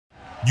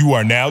You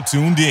are now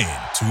tuned in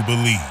to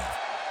Believe.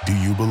 Do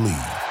you believe?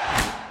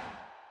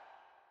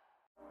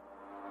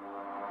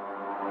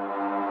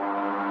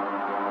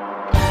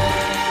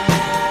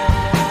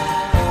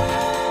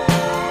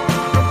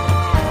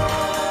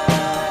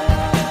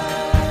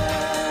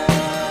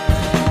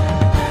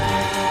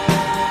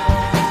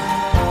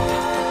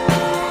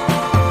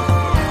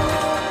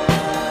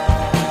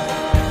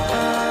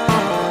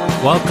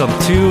 Welcome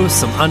to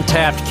some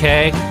Untapped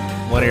K.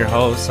 One of your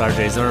hosts,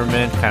 RJ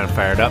Zimmerman, kind of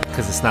fired up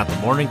because it's not the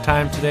morning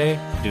time today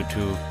due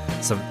to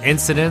some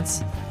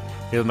incidents.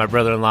 Here with my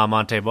brother-in-law,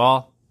 Monte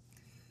Ball.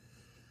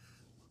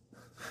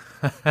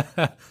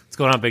 What's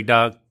going on, big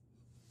dog?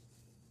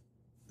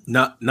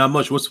 Not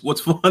much. What's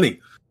funny?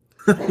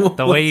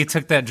 The way you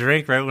took that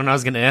drink right when I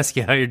was going to ask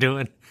you how you're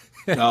doing.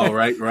 Oh,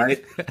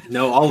 right.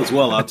 No, all is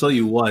well. I'll tell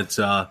you what.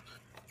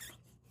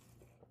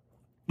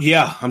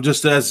 Yeah, I'm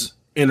just as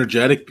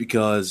energetic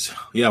because,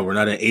 we're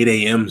not at 8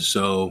 a.m.,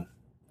 so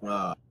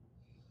a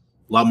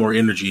lot more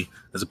energy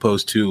as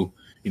opposed to,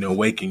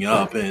 waking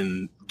up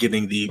and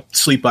getting the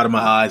sleep out of my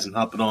eyes and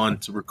hopping on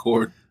to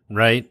record.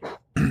 Right.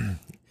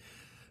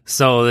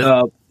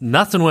 So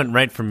nothing went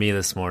right for me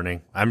this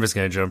morning. I'm just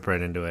going to jump right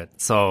into it.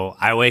 So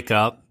I wake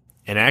up,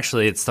 and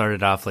actually it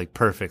started off like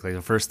perfect, like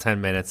the first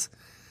 10 minutes.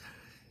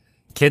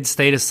 Kids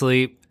stayed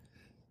asleep.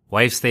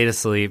 Wife stayed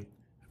asleep.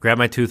 Grab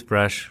my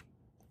toothbrush.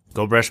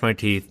 Go brush my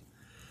teeth.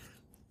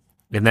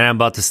 And then I'm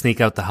about to sneak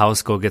out the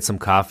house, go get some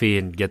coffee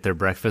and get their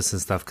breakfast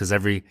and stuff. Because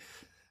every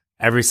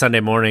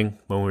Sunday morning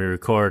when we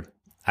record,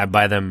 I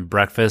buy them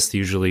breakfast,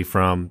 usually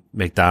from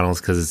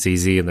McDonald's because it's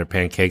easy and their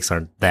pancakes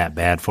aren't that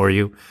bad for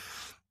you.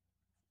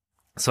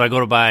 So I go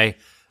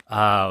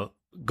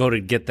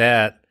to get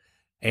that.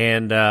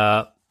 And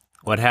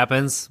what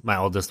happens? My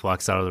oldest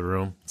walks out of the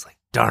room. It's like,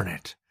 darn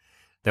it.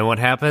 Then what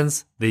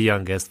happens? The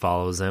youngest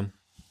follows him.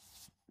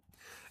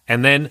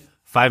 And then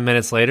 5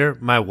 minutes later,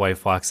 my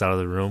wife walks out of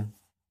the room.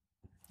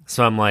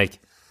 So I'm like,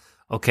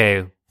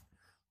 okay,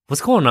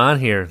 what's going on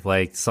here?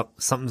 Like,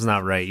 something's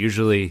not right.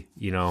 Usually,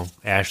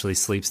 Ashley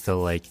sleeps till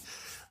like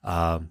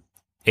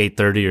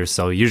 8:30 or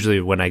so, usually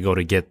when I go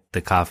to get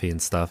the coffee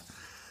and stuff.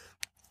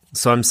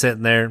 So I'm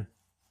sitting there,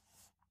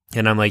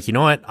 and I'm like, you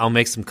know what? I'll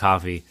make some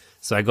coffee.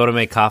 So I go to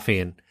make coffee,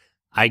 and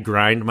I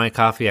grind my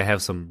coffee. I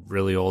have some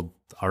really old,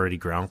 already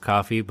ground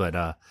coffee, but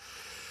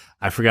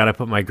I forgot I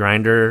put my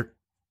grinder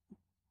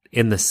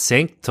in the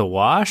sink to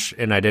wash,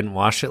 and I didn't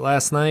wash it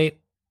last night.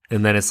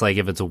 And then it's like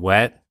if it's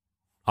wet,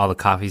 all the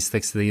coffee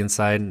sticks to the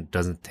inside and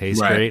doesn't taste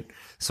great.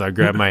 So I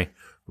grab my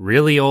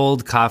really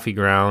old coffee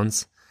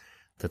grounds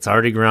that's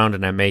already ground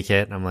and I make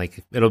it. And I'm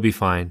like, it'll be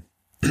fine.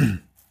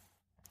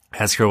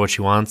 Ask her what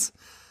she wants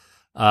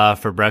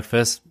for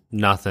breakfast.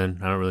 Nothing.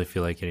 I don't really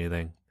feel like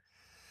anything.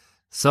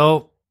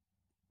 So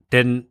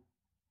didn't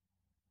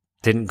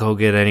go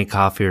get any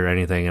coffee or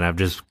anything. And I've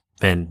just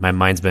my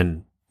mind's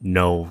been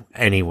no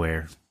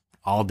anywhere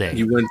all day.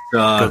 You went,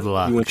 good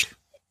luck.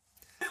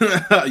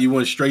 You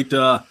went straight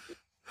to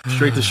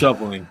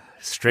shoveling.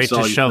 Straight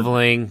to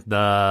shoveling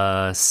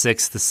the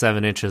 6 to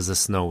 7 inches of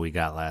snow we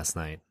got last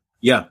night.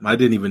 Yeah, I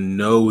didn't even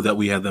know that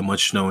we had that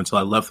much snow until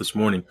I left this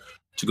morning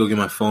to go get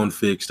my phone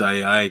fixed.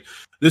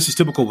 This is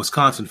typical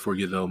Wisconsin for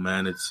you, though,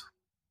 man.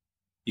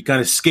 You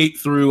kind of skate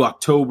through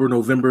October,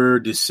 November,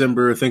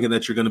 December, thinking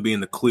that you're going to be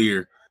in the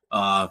clear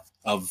of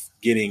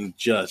getting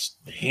just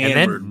hammered.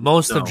 And then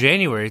most of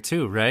January,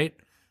 too, right?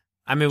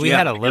 I mean, we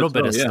had a little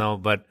bit of snow,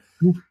 but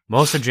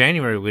most of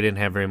January we didn't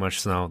have very much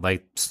snow.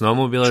 Like,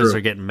 snowmobilers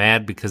are getting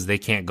mad because they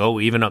can't go.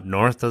 Even up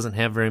north doesn't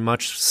have very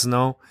much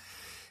snow.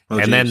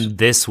 Then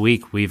this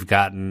week we've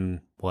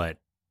gotten,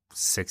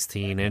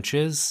 16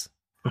 inches?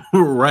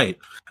 Right.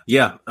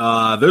 Yeah.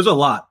 There's a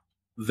lot.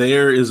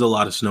 There is a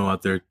lot of snow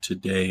out there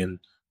today. And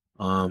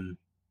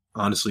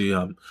honestly,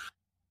 I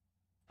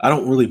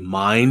don't really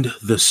mind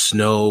the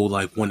snow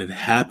like when it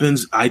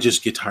happens. I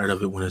just get tired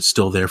of it when it's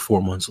still there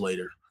 4 months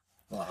later.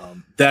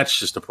 That's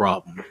just a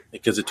problem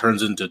because it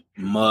turns into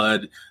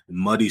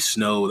muddy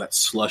snow, that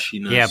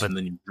slushiness. Yeah, but and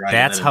then you drag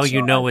that's that how inside.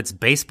 you know it's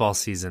baseball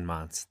season,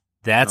 Mons.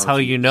 That's how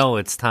you know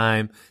it's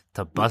time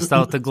to bust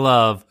out the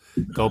glove,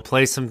 go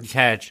play some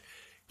catch,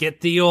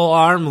 get the old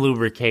arm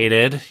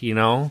lubricated,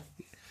 because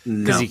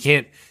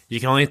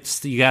you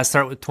gotta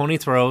start with 20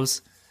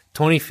 throws,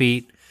 20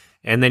 feet,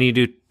 and then you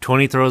do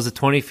 20 throws at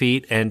 20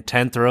 feet and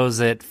 10 throws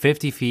at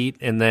 50 feet,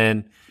 and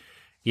then,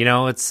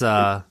 it's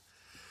that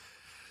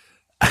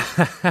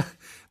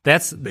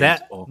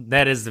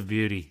is the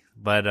beauty.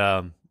 But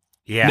I'm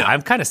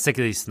kind of sick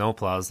of these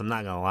snowplows. I'm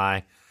not gonna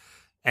lie.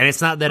 And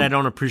it's not that I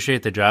don't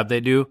appreciate the job they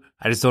do.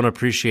 I just don't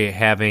appreciate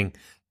having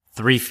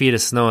 3 feet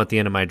of snow at the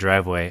end of my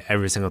driveway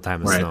every single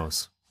time it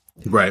snows.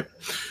 Right.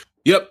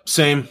 Yep.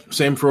 Same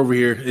for over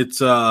here.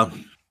 It's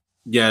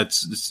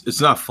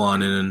it's not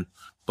fun,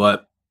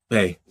 but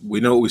hey, we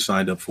know what we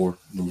signed up for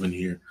moving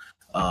here.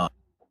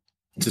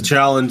 It's a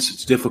challenge.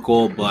 It's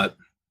difficult, but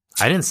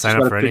I didn't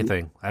sign up for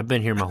anything. I've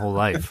been here my whole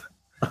life.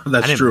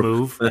 That's I didn't true.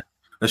 Move.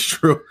 That's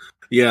true.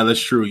 Yeah,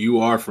 that's true. You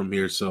are from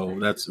here, so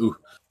that's.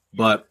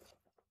 But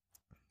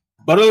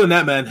But other than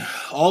that, man,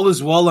 all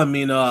is well. I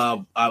mean,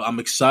 I'm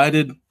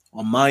excited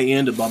on my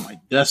end about my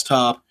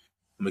desktop.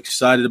 I'm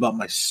excited about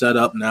my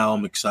setup now.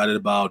 I'm excited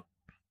about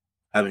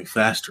having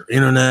faster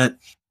internet.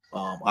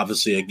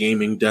 Obviously, a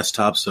gaming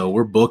desktop. So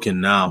we're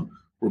booking now.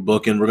 We're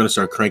booking. We're gonna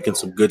start cranking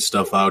some good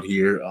stuff out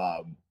here.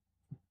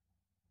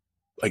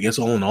 I guess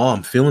all in all,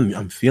 I'm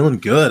feeling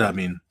good. I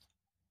mean,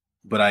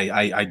 but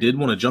I did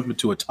want to jump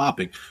into a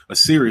topic, a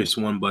serious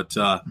one. But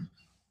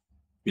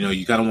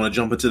you kind of want to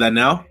jump into that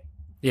now.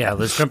 Yeah,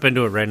 let's jump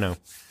into it right now.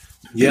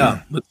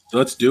 Yeah,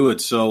 let's do it.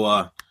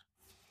 So,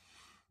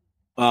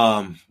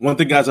 one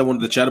thing, guys, I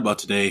wanted to chat about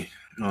today,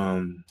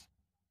 and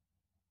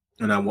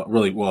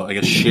I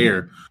guess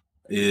share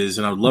is,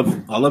 and I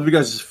love you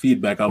guys'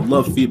 feedback. I would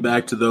love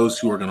feedback to those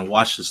who are going to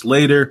watch this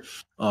later,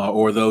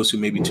 or those who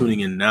may be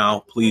tuning in now.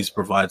 Please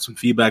provide some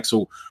feedback.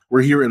 So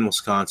we're here in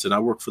Wisconsin. I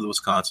work for the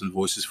Wisconsin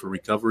Voices for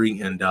Recovery,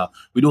 and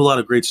we do a lot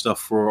of great stuff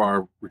for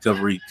our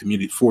recovery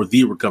community, for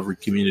the recovery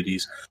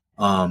communities.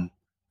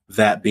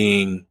 That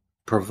being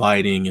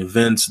providing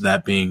events,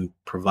 that being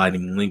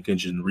providing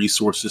linkage and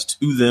resources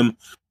to them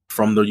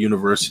from their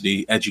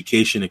university,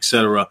 education,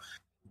 etc.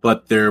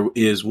 But there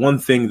is one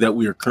thing that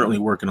we are currently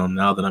working on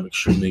now that I'm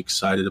extremely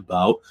excited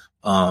about.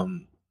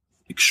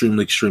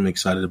 Extremely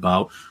excited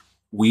about.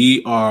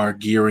 We are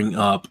gearing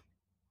up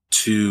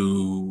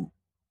to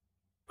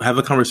have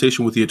a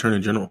conversation with the Attorney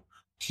General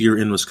here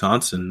in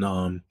Wisconsin.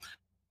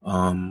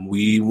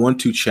 We want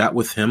to chat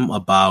with him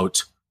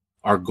about.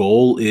 Our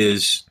goal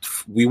is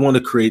we want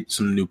to create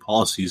some new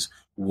policies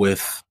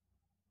with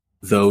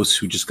those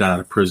who just got out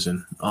of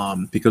prison.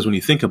 Because when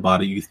you think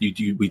about it,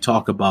 we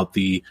talk about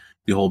the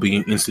whole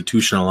being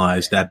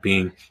institutionalized, that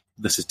being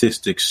the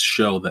statistics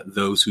show that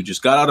those who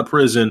just got out of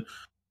prison,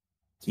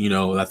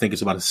 I think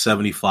it's about a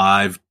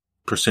 75%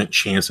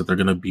 chance that they're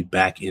going to be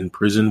back in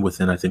prison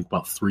within, I think,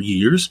 about 3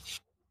 years.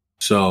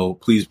 So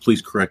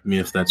please correct me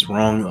if that's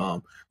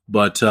wrong.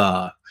 But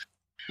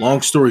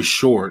long story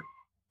short,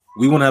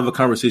 we want to have a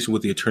conversation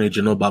with the Attorney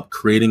General about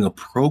creating a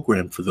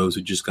program for those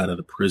who just got out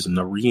of prison,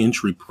 a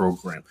reentry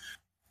program.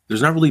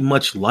 There's not really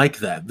much like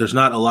that. There's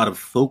not a lot of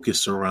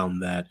focus around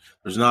that.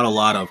 There's not a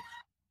lot of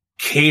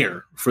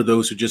care for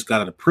those who just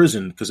got out of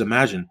prison. Because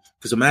imagine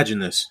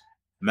this.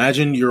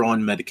 Imagine you're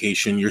on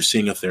medication. You're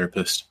seeing a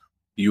therapist.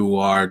 You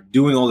are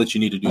doing all that you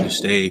need to do to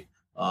stay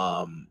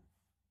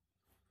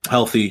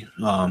healthy,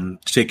 to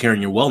take care of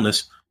your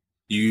wellness.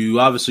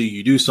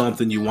 You do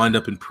something. You wind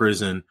up in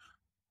prison.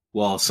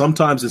 Well,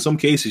 sometimes in some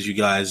cases, you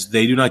guys,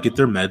 they do not get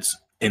their meds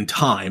in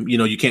time.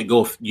 You can't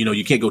go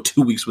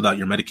 2 weeks without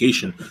your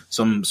medication.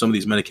 Some of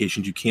these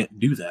medications, you can't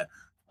do that.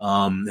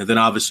 And then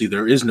obviously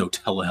there is no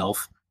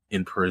telehealth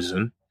in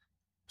prison.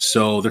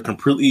 So they're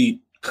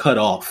completely cut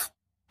off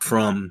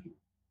from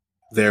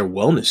their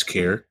wellness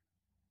care.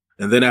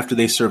 And then after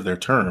they serve their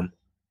term,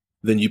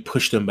 then you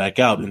push them back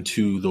out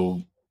into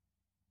the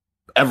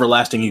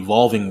everlasting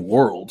evolving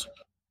world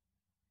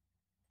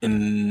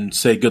and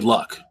say, good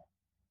luck.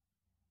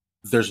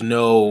 There's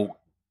no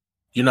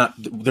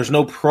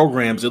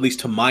programs, at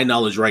least to my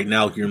knowledge right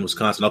now here in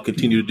Wisconsin. I'll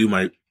continue to do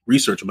my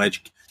research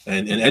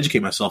and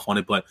educate myself on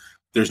it, but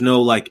there's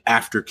no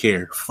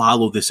aftercare.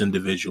 Follow this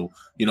individual.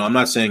 I'm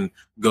not saying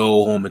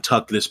go home and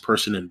tuck this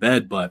person in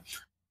bed, but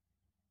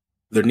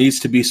there needs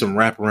to be some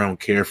wraparound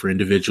care for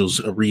individuals,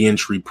 a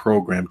reentry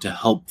program to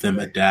help them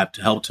adapt,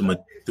 to help them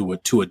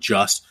to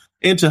adjust,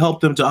 and to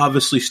help them to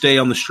obviously stay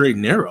on the straight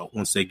and narrow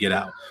once they get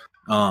out.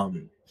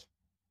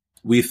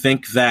 We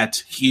think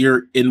that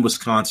here in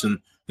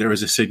Wisconsin, there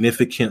is a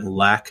significant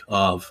lack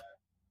of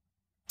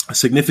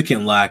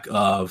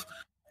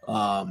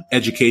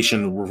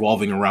education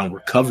revolving around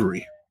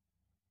recovery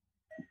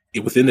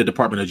within the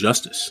Department of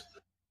Justice.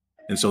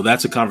 And so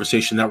that's a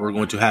conversation that we're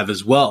going to have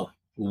as well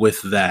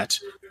with that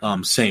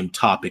same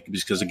topic.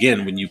 Because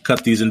again, when you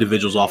cut these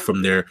individuals off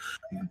from their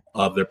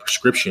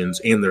prescriptions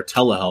and their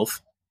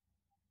telehealth,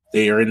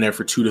 they are in there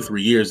for 2 to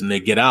 3 years and they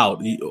get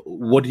out.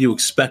 What do you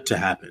expect to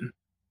happen?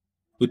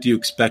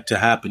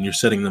 You're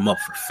setting them up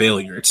for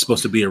failure. It's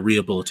supposed to be a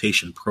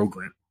rehabilitation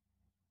program.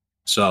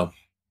 So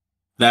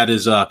that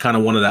is kind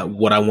of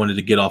what I wanted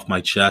to get off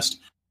my chest.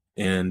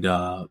 And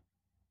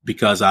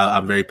because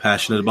I'm very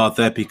passionate about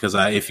that, because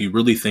if you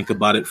really think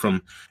about it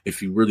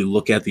if you really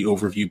look at the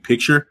overview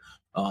picture,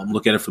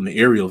 look at it from the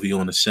aerial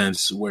view in a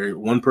sense, where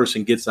one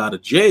person gets out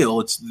of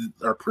jail,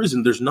 or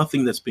prison, there's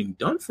nothing that's being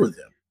done for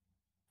them,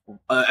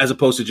 as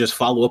opposed to just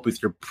follow up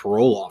with your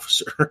parole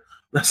officer.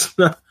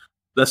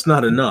 That's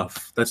not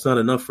enough. That's not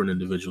enough for an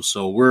individual.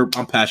 So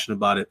I'm passionate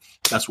about it.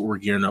 That's what we're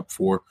gearing up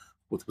for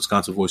with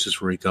Wisconsin Voices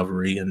for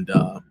Recovery, and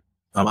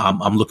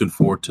I'm looking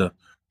forward to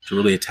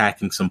really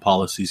attacking some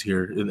policies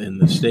here in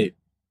the state.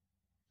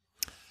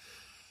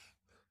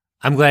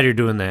 I'm glad you're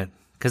doing that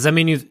because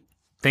you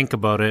think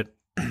about it.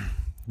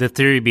 The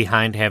theory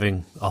behind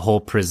having a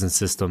whole prison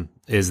system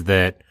is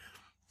that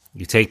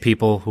you take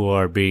people who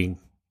are being,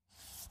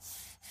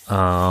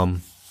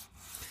 bad,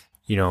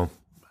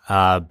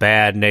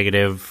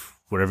 negative,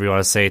 whatever you want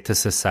to say, to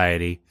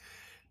society.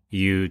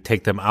 You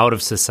take them out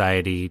of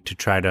society to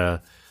try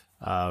to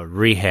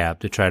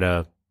rehab, to try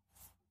to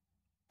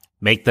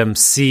make them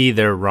see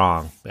they're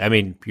wrong. I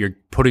mean, you're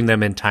putting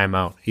them in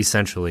timeout,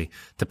 essentially,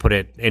 to put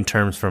it in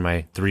terms for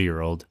my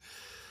 3-year-old.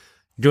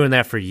 Doing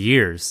that for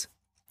years.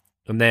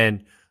 And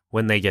then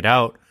when they get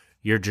out,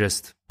 you're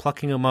just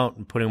plucking them out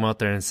and putting them out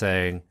there and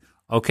saying,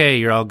 okay,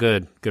 you're all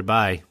good.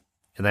 Goodbye.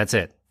 And that's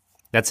it.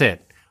 That's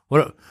it.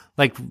 What,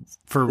 like,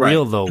 for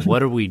real though,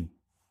 what are we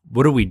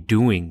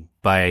doing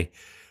by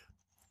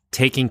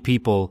taking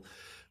people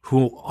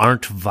who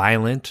aren't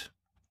violent,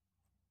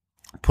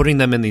 putting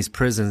them in these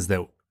prisons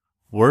that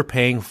we're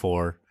paying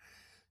for,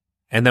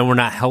 and then we're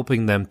not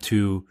helping them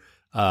to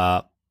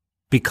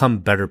become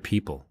better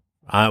people?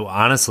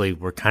 Honestly,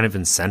 we're kind of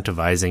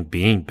incentivizing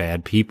being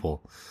bad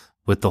people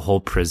with the whole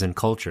prison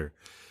culture.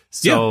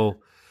 So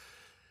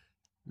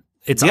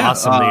it's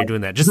awesome that you're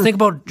doing that. Just think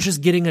about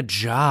just getting a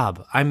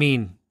job. I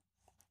mean,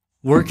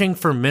 working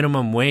for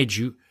minimum wage,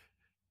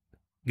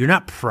 you're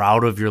not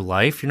proud of your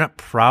life. You're not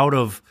proud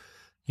of,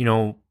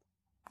 you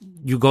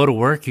go to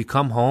work, you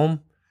come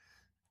home.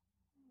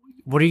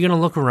 What are you going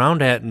to look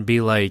around at and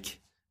be like,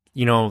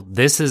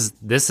 this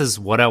is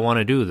what I want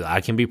to do.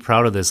 I can be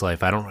proud of this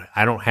life.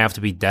 I don't have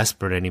to be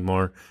desperate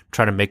anymore,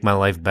 trying to make my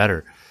life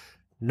better.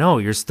 No,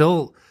 you're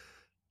still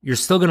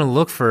going to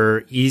look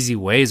for easy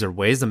ways or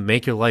ways to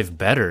make your life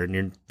better,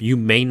 and you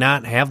may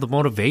not have the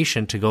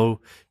motivation to go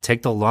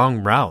take the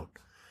long route.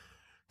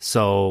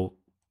 So,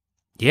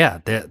 yeah,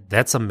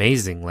 that's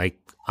amazing. Like,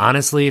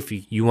 honestly, if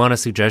you want a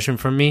suggestion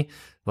from me,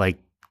 like,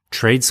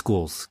 trade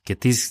schools,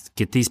 get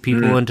these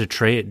people into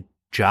trade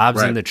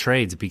jobs in the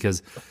trades,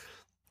 because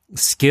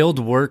skilled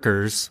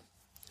workers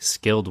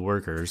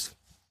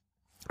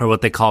are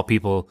what they call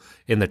people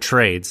in the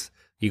trades.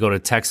 You go to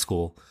tech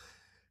school,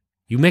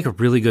 you make a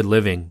really good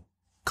living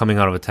coming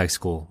out of a tech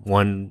school.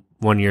 One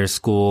year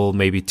school,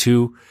 maybe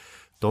 2.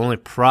 The only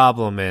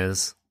problem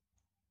is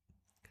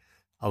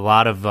a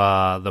lot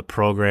of the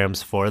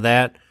programs for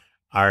that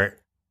are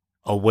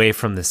away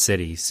from the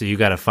city. So you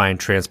got to find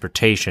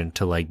transportation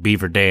to like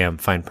Beaver Dam,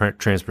 find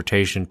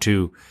transportation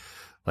to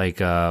like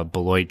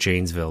Beloit,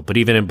 Janesville. But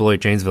even in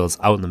Beloit, Janesville, it's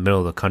out in the middle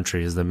of the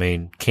country is the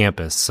main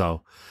campus.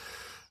 So,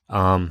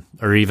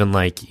 or even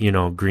like,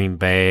 Green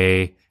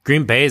Bay.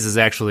 Green Bay is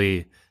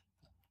actually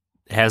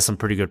has some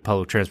pretty good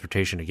public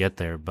transportation to get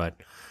there. But,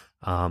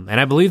 and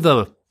I believe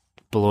the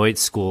Beloit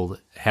school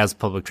has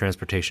public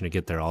transportation to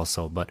get there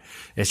also. But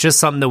it's just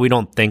something that we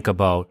don't think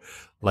about.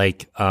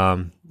 Like,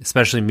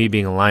 especially me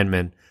being a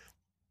lineman,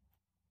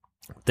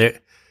 I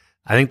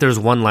think there's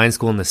one line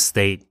school in the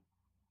state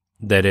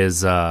that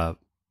is,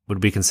 would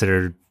be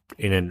considered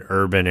in an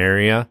urban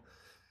area.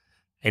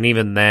 And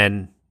even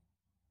then,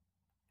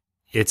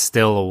 it's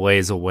still a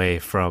ways away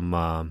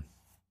from,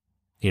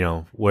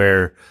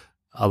 where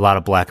a lot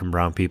of black and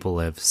brown people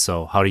live.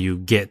 So how do you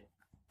get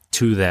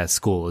to that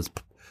school is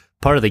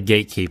part of the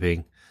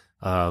gatekeeping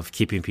of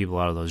keeping people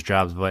out of those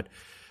jobs. But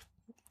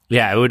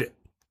yeah,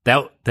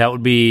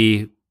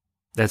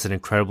 that's an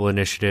incredible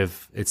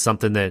initiative. It's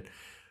something that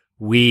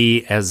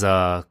we as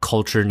a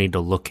culture need to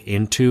look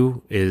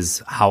into,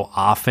 is how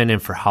often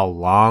and for how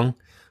long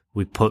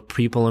we put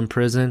people in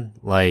prison.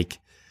 Like,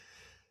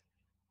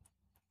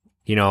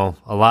 a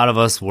lot of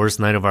us, worst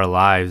night of our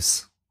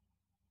lives,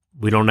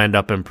 we don't end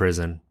up in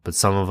prison, but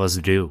some of us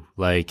do.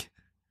 Like,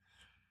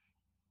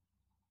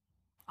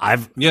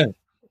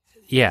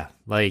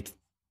 like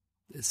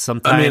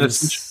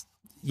sometimes,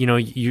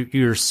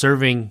 you're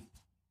serving,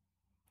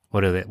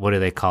 what do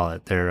they call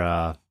it?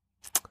 They're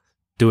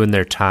doing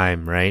their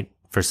time, right,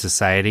 for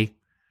society.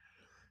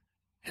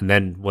 And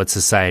then what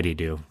society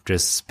do?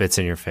 Just spits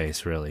in your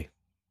face, really.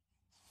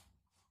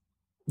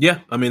 Yeah,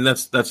 I mean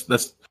that's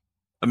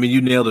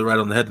you nailed it right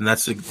on the head, and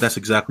that's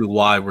exactly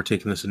why we're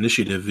taking this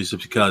initiative, is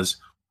because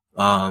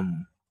of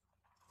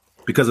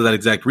that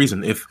exact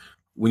reason.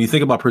 When you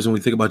think about prison, when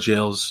you think about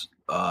jails,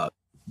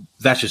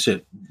 that's just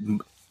it.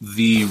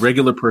 The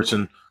regular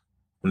person,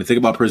 when they think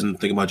about prison,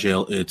 think about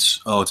jail, it's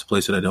a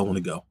place that I don't want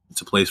to go.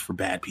 It's a place for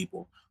bad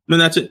people. I mean,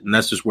 that's it. And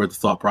that's just where the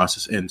thought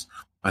process ends.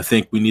 I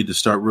think we need to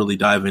start really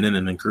diving in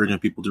and encouraging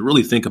people to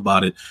really think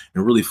about it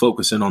and really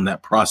focus in on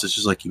that process.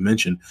 Just like you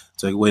mentioned,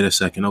 it's like, wait a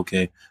second.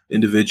 Okay.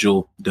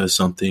 Individual does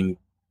something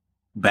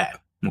bad.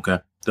 Okay.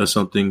 Does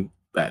something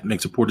bad,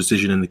 makes a poor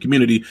decision in the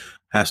community,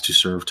 has to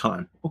serve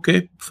time.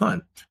 Okay,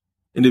 fine.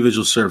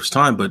 Individual serves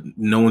time, but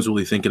no one's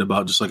really thinking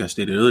about, just like I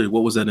stated earlier,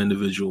 what was that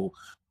individual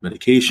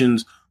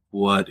medications?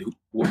 What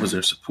was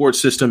their support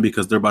system?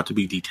 Because they're about to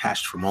be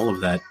detached from all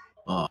of that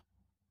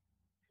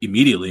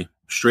immediately,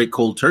 straight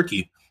cold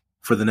turkey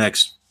for the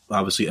next,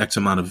 obviously, X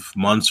amount of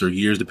months or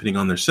years, depending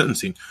on their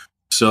sentencing.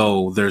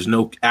 So there's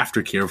no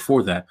aftercare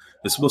for that.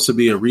 It's supposed to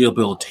be a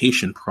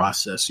rehabilitation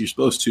process. You're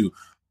supposed to,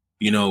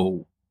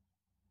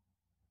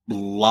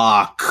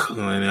 lock,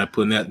 and I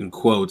put that in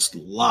quotes,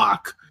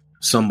 lock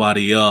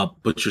somebody up,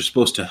 but you're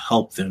supposed to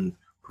help them,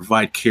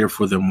 provide care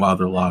for them while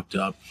they're locked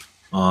up.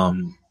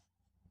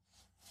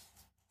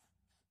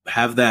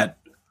 Have that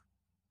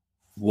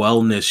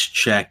wellness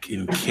check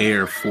and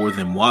care for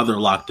them while they're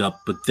locked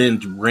up, but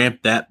then ramp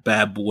that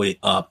bad boy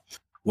up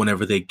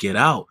whenever they get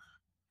out.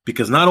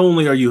 Because not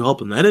only are you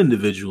helping that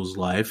individual's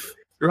life,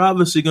 You're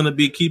obviously going to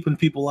be keeping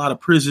people out of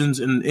prisons,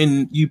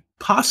 and you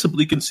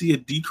possibly can see a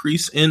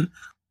decrease in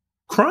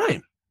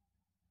crime.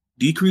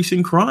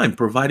 Decreasing crime,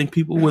 providing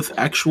people with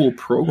actual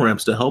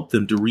programs to help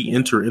them to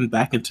re-enter and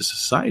back into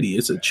society.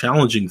 It's a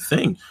challenging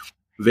thing,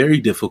 very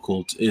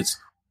difficult. It's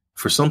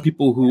for some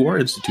people who are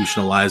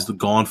institutionalized,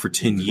 gone for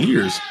 10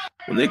 years.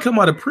 When they come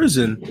out of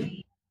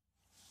prison,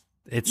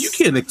 you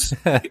can't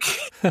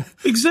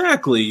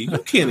exactly. You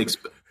can't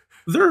expect.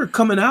 They're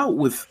coming out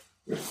with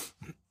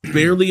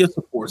barely a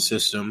support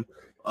system,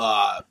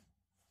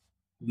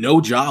 no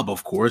job,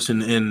 of course,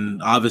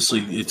 and obviously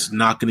it's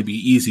not going to be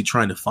easy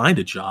trying to find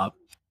a job.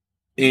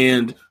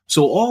 And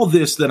so all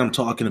this that I'm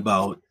talking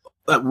about,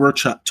 that we're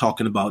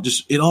talking about,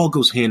 just it all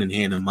goes hand in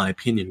hand, in my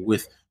opinion,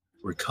 with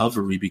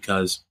recovery,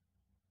 because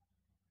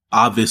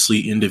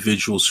obviously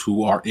individuals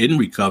who are in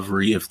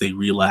recovery, if they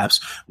relapse,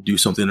 do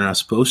something they're not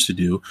supposed to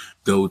do,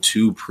 go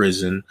to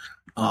prison,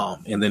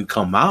 and then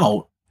come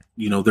out,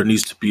 there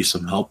needs to be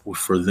some help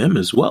for them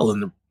as well,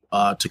 and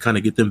to kind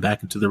of get them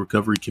back into the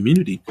recovery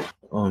community.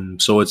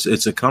 So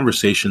it's a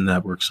conversation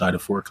that we're excited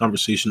for, a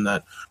conversation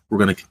that we're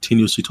going to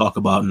continuously talk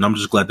about, and I'm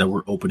just glad that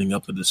we're opening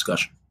up the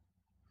discussion.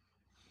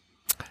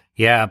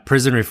 Yeah,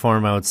 prison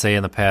reform, I would say,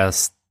 in the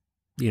past,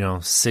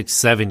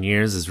 6-7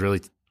 years has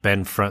really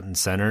been front and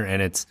center,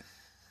 and it's,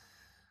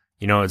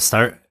 it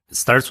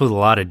starts with a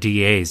lot of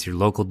DAs. Your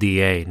local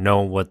DA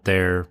know what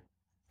their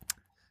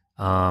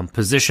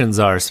positions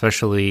are,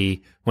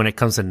 especially when it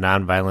comes to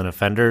nonviolent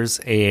offenders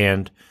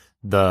and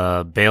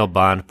the bail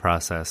bond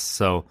process.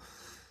 So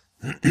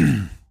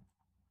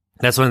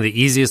that's one of the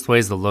easiest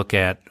ways to look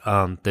at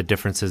the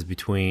differences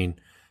between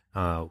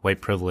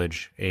white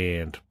privilege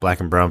and black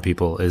and brown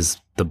people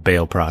is the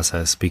bail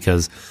process,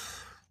 because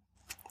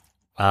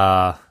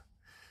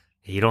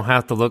you don't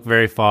have to look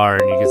very far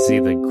and you can see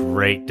the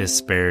great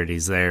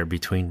disparities there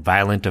between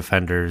violent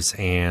offenders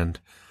and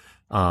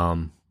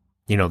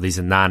these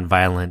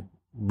nonviolent,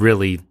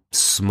 really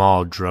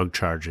small drug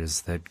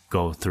charges that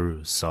go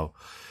through. So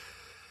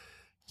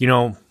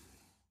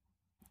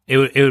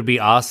it would be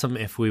awesome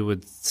if we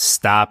would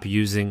stop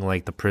using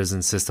like the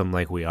prison system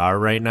like we are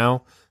right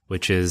now,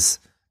 which is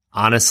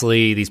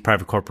honestly, these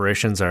private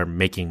corporations are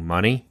making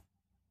money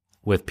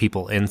with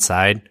people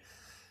inside.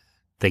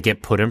 They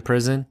get put in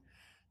prison,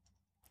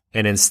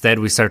 and instead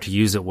we start to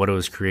use it what it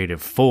was created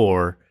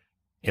for,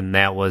 and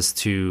that was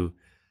to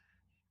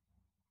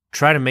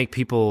try to make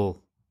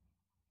people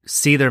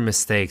see their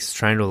mistakes,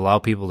 trying to allow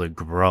people to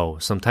grow.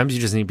 Sometimes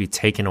you just need to be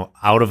taken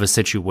out of a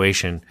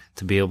situation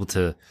to be able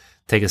to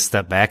take a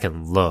step back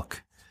and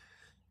look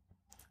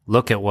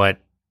at what,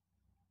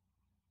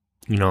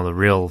 the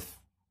real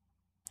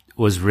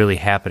was really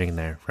happening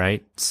there.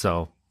 Right.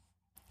 So.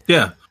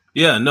 Yeah.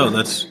 No,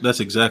 that's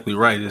exactly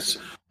right. It's,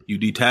 you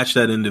detach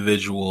that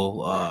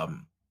individual.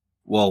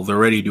 Well, they're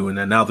already doing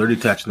that now. They're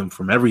detaching them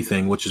from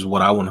everything, which is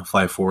what I want to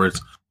fight for. It's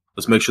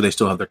let's make sure they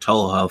still have their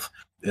telehealth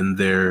and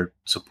their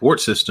support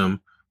system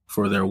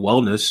for their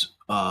wellness.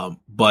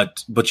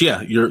 But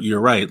yeah, you're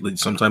right. Like,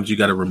 sometimes you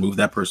got to remove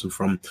that person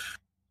from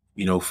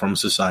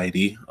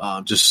society,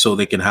 just so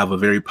they can have a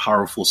very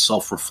powerful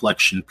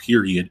self-reflection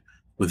period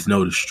with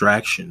no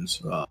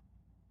distractions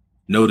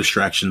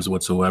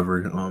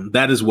whatsoever.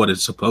 That is what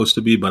it's supposed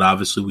to be. But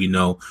obviously we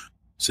know,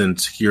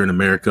 since here in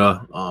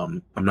America,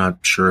 I'm not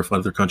sure if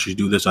other countries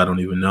do this. I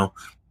don't even know.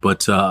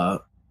 But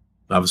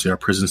obviously our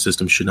prison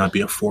system should not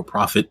be a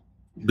for-profit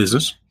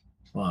business.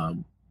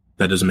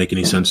 That doesn't make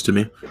any sense to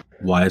me.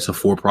 Why it's a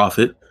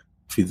for-profit,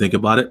 if you think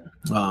about it.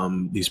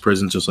 These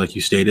prisons, just like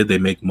you stated, they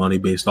make money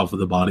based off of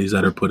the bodies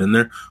that are put in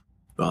there.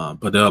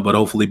 But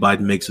hopefully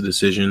Biden makes a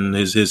decision.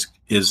 His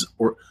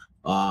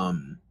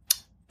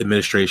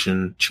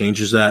administration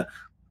changes that.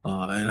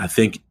 And I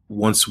think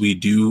once we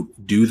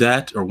do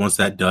that, or once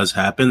that does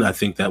happen, I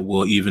think that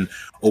will even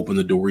open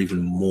the door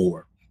even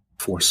more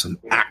for some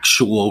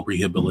actual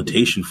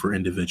rehabilitation for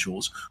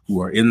individuals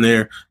who are in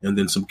there, and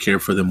then some care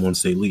for them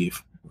once they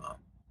leave.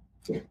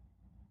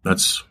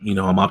 That's,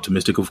 I'm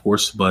optimistic, of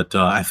course, but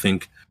I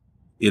think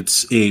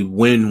it's a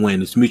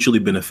win-win. It's mutually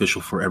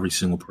beneficial for every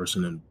single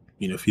person. And,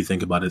 if you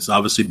think about it, it's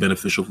obviously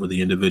beneficial for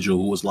the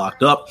individual who was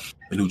locked up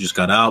and who just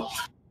got out.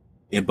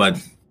 And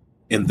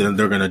then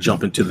they're going to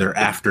jump into their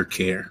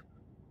aftercare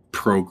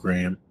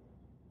program.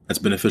 That's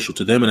beneficial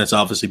to them, and it's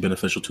obviously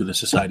beneficial to the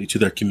society, to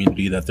their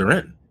community that they're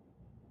in.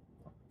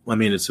 I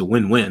mean, it's a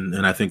win-win,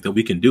 and I think that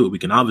we can do it. We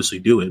can obviously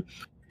do it.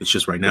 It's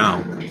just right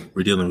now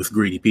we're dealing with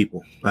greedy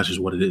people. That's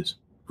just what it is.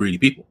 Greedy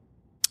people.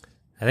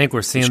 I think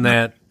we're seeing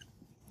that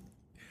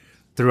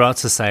throughout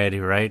society,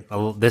 right?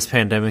 This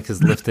pandemic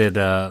has lifted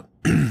the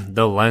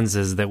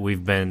lenses that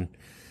we've been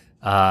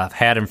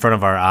had in front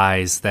of our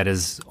eyes. That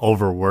is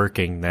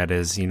overworking. That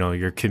is,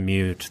 your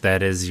commute.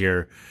 That is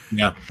your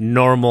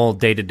normal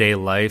day-to-day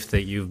life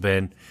that you've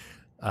been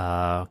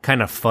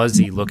kind of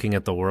fuzzy looking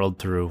at the world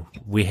through.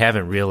 We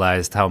haven't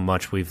realized how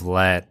much we've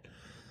let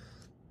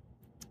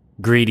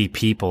greedy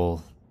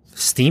people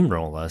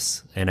steamroll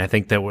us. And I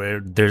think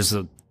that there's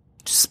a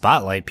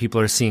spotlight. People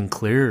are seeing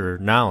clearer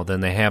now than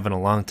they have in a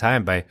long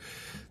time by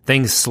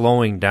things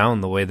slowing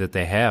down the way that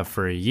they have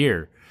for a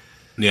year.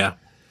 Yeah.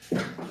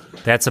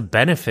 That's a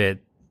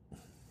benefit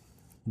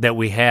that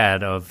we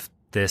had of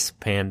this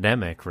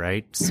pandemic,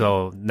 right?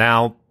 So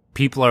now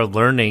people are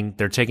learning,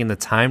 they're taking the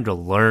time to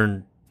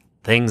learn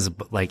things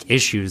like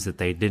issues that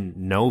they didn't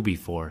know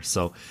before.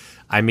 So,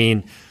 I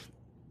mean,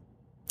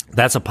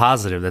 that's a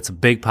positive. That's a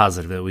big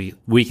positive that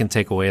we can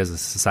take away as a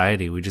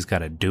society. We just got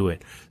to do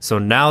it. So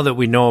now that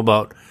we know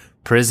about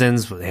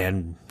prisons,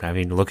 and I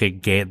mean, look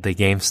at the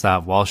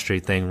GameStop Wall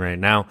Street thing right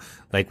now.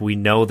 Like, we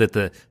know that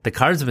the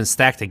cards have been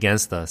stacked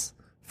against us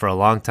for a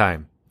long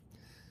time.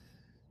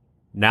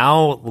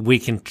 Now we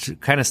can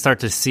kind of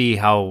start to see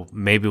how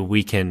maybe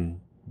we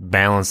can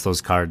balance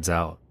those cards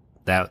out.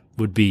 That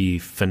would be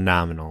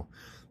phenomenal.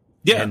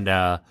 Yeah. And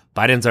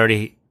Biden's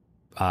already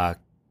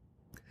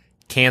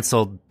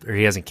canceled, or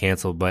he hasn't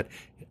canceled, but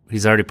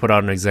he's already put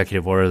out an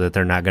executive order that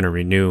they're not going to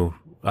renew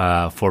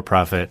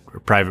for-profit or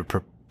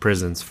private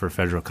prisons for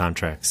federal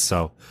contracts.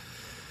 So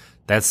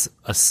that's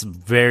a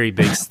very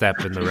big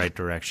step in the right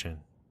direction.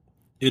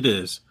 It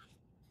is,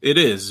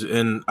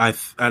 and I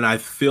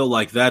feel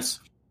like that's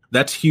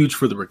huge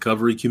for the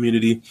recovery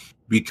community,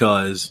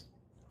 because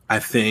I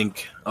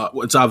think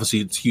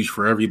it's huge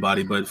for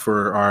everybody, but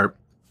for our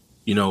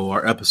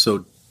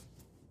episode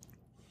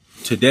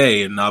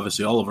today, and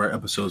obviously all of our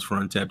episodes for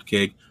Untapped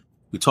Keg,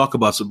 we talk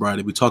about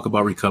sobriety, we talk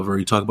about recovery,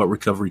 we talk about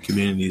recovery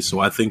communities. So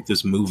I think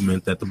this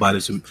movement that the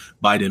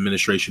Biden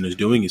administration is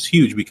doing is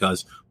huge,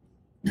 because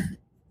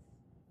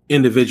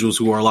individuals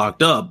who are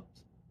locked up,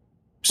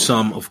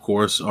 some, of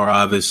course, are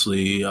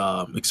obviously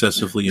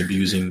excessively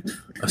abusing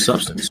a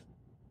substance.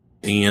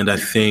 And I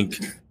think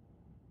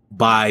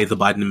by the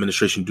Biden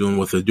administration doing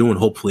what they're doing,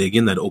 hopefully,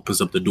 again, that opens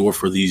up the door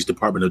for these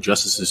Department of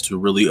Justices to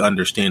really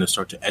understand and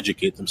start to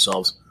educate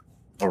themselves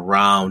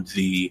around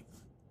the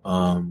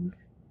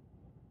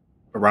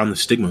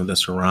stigma that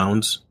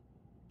surrounds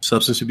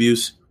substance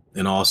abuse,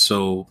 and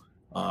also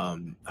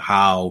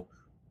how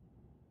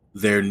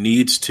there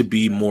needs to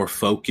be more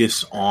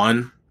focus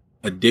on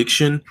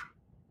addiction,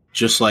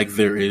 just like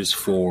there is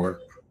for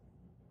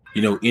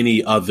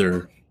any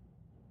other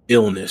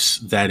illness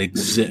that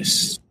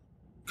exists.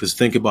 Because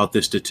think about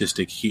this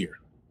statistic here.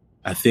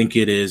 I think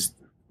it is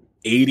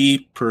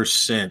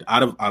 80%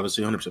 out of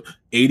obviously 100%.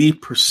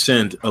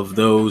 80% of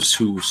those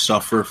who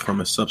suffer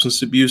from a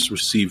substance abuse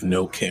receive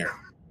no care,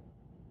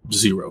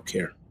 zero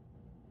care,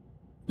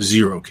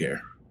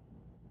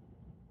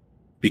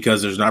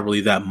 because there's not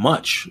really that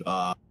much.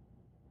 Let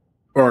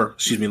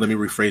me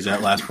rephrase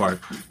that last part.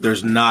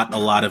 There's not a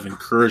lot of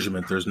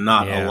encouragement. There's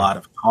not a lot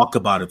of talk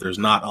about it. There's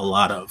not a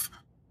lot of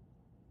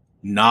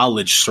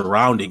knowledge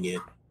surrounding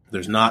it.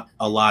 There's not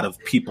a lot of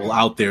people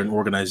out there and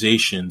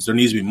organizations. There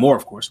needs to be more,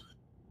 of course,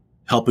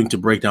 helping to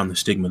break down the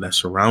stigma that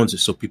surrounds it,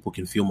 so people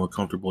can feel more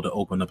comfortable to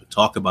open up and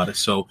talk about it.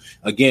 So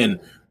again,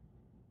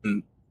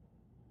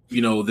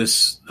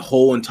 this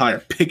whole entire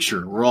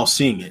picture, we're all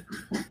seeing it,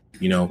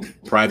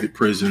 private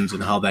prisons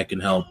and how that can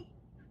help.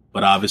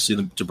 But obviously,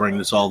 to bring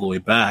this all the way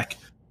back,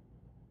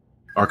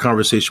 our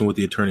conversation with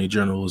the Attorney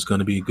General is going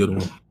to be a good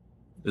one.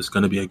 It's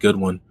going to be a good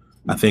one.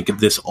 I think of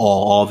this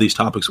all these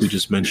topics we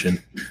just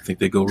mentioned, I think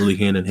they go really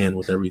hand in hand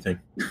with everything.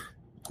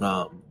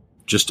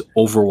 Just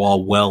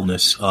overall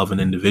wellness of an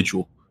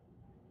individual.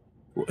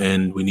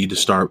 And we need to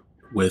start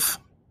with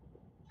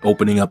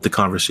opening up the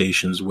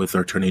conversations with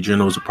our Attorney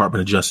Generals,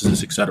 Department of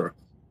Justice, et cetera.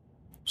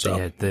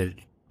 So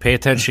pay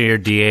attention to your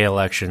DA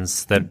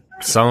elections, that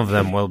some of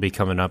them will be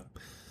coming up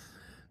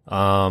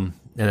in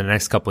the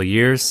next couple of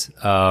years.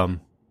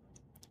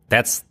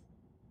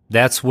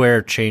 That's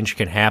where change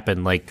can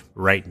happen, like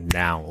right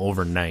now,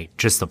 overnight.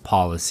 Just a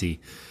policy,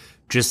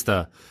 just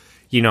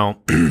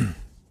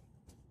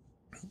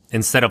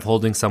instead of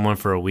holding someone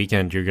for a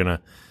weekend, you're gonna,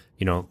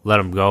 let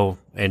them go,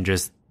 and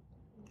just,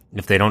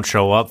 if they don't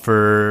show up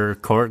for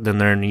court, then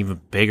they're in even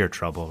bigger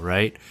trouble,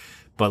 right?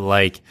 But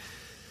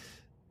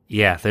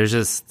there's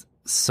just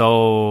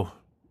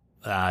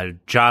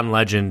John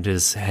Legend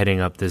is heading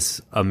up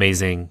this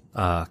amazing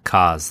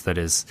cause that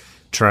is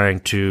trying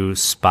to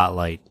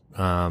spotlight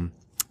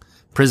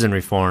prison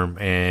reform,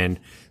 and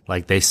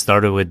they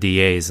started with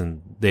DAs,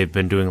 and they've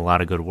been doing a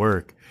lot of good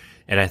work.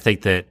 And I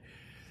think that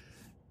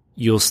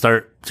you'll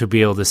start to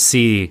be able to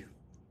see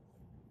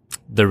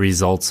the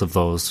results of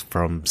those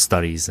from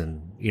studies,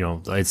 and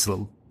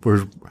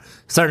we're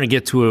starting to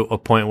get to a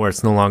point where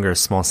it's no longer a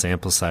small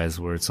sample size,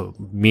 where it's a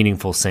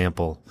meaningful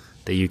sample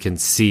that you can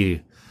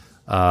see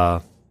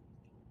the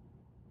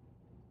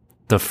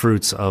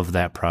fruits of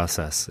that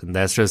process. And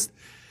that's just,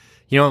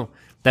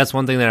 that's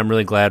one thing that I'm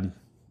really glad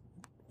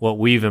what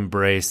we've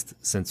embraced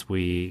since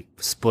we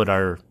split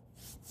our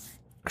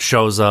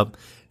shows up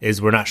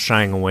is we're not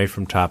shying away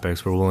from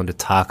topics. We're willing to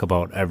talk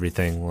about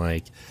everything.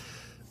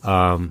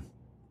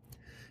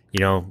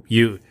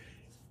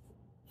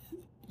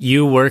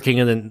 You working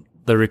in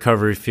the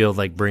recovery field,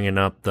 bringing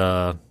up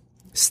the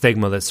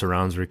stigma that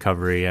surrounds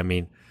recovery. I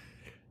mean,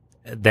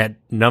 that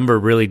number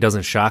really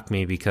doesn't shock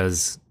me,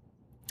 because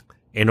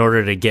in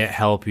order to get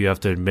help, you have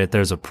to admit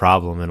there's a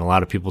problem. And a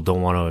lot of people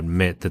don't want to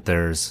admit that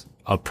there's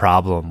a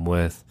problem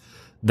with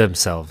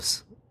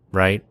themselves,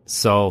 right?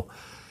 So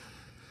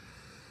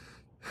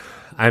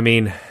I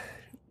mean,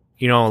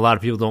 a lot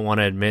of people don't want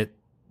to admit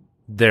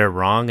they're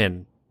wrong,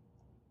 and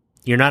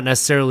you're not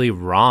necessarily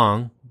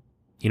wrong,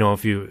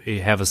 if you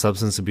have a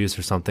substance abuse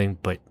or something,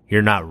 but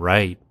you're not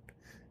right.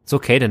 It's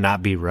okay to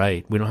not be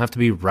right. We don't have to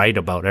be right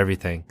about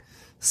everything.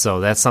 So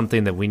that's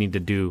something that we need to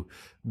do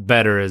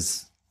better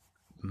as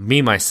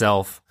me,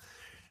 myself,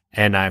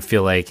 and I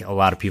feel like a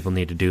lot of people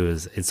need to do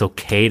is it's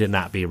okay to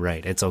not be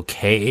right. It's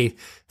okay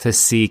to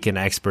seek an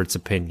expert's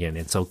opinion.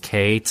 It's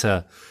okay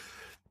to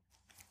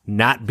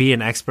not be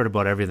an expert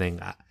about everything.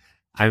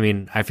 I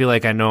mean, I feel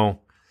like I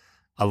know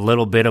a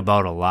little bit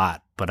about a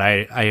lot, but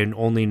I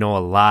only know a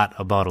lot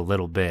about a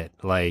little bit.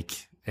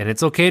 And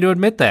it's okay to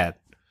admit that.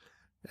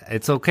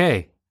 It's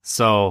okay.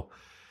 So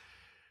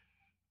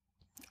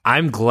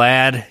I'm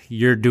glad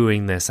you're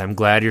doing this. I'm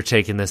glad you're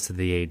taking this to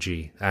the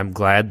AG. I'm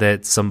glad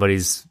that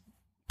somebody's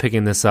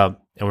picking this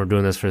up and we're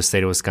doing this for the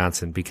state of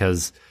Wisconsin,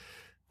 because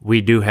we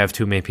do have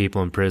too many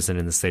people in prison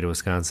in the state of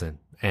Wisconsin,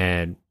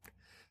 and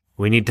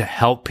we need to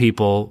help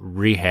people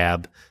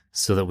rehab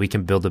so that we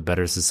can build a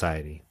better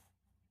society.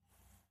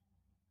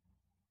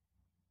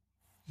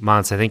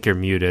 Mons, I think you're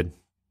muted.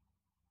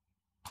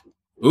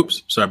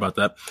 Oops, sorry about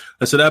that.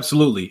 I said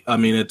absolutely. I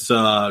mean, it's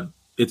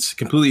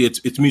completely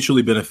it's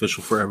mutually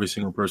beneficial for every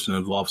single person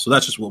involved. So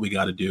that's just what we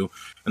got to do.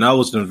 And that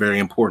was a very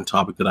important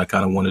topic that I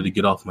kind of wanted to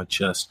get off my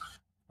chest.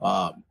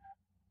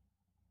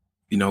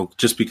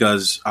 Just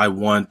because I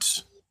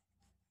want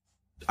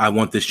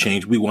this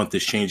change. We want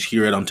this change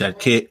here at Untapped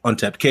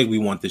Keg. We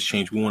want this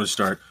change. We want to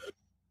start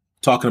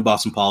talking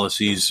about some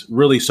policies,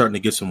 really starting to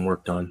get some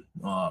work done,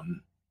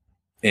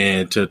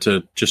 and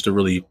to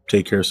really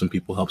take care of some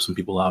people, help some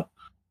people out.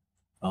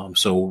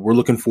 So we're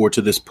looking forward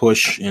to this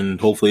push, and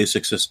hopefully it's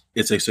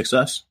a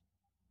success.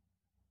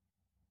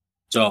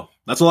 So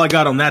that's all I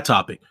got on that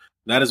topic.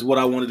 That is what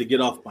I wanted to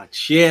get off my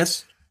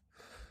chest.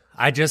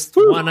 I just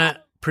want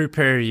to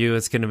prepare you.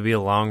 It's going to be a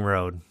long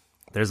road.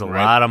 There's a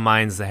lot of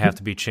minds that have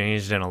to be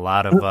changed, and a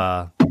lot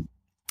of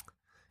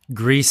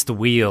greased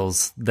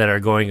wheels that are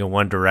going in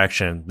one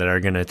direction that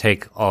are going to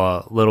take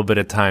a little bit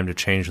of time to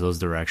change those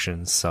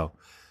directions. So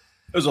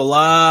there's a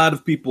lot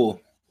of people,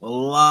 a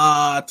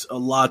lot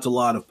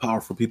of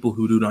powerful people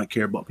who do not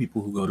care about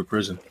people who go to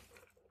prison.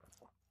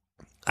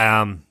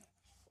 That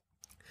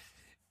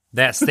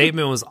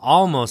statement was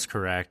almost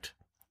correct.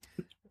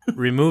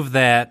 Remove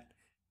that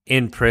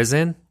in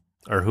prison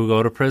or who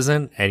go to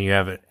prison, and you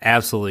have it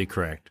absolutely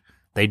correct.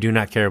 They do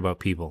not care about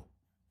people.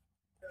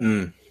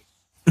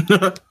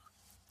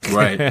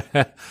 Right.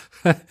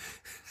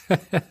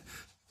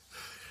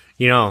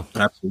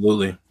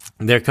 Absolutely.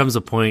 There comes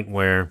a point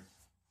where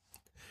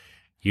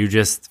you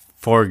just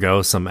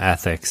forego some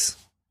ethics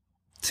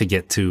to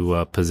get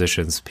to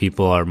positions.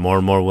 People are more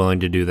and more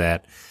willing to do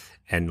that,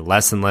 and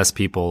less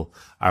people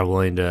are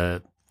willing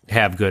to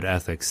have good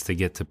ethics to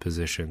get to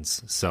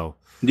positions. So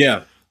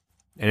yeah,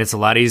 and it's a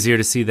lot easier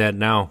to see that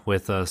now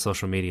with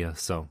social media.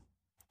 So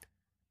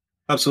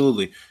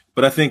absolutely,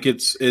 but I think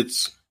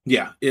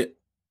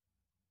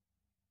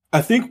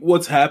I think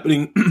what's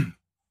happening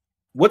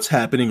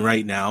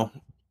right now,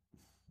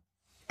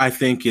 I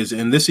think is,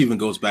 and this even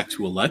goes back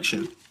to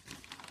election.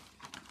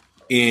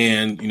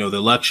 And, the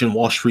election,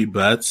 Wall Street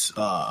Bets,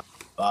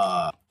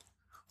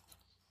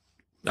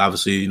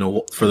 obviously,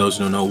 for those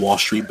who don't know, Wall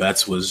Street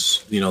Bets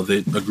was,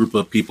 a group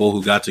of people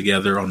who got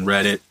together on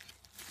Reddit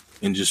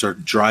and just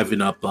started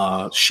driving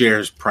up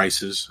shares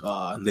prices.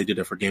 And they did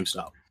it for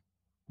GameStop.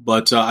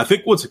 But I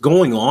think what's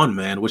going on,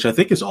 man, which I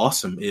think is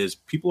awesome, is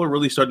people are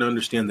really starting to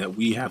understand that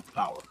we have the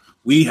power.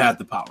 We have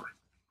the power.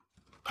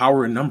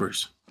 Power in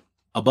numbers.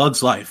 A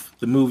Bug's Life,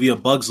 the movie A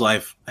Bug's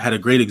Life, had a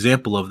great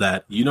example of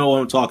that. You know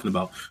what I'm talking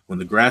about. When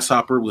the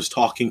grasshopper was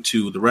talking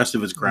to the rest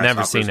of his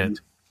grasshoppers. Never seen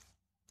it.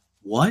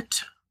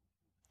 What?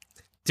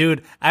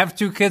 Dude, I have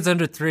 2 kids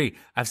under 3.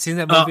 I've seen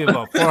that movie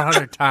about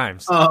 400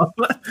 times.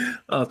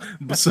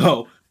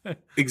 So,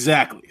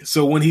 exactly.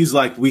 So when he's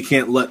like, we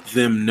can't let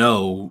them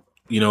know,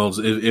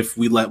 if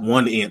we let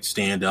one ant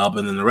stand up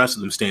and then the rest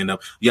of them stand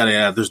up,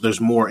 yada, there's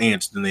more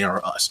ants than they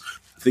are us.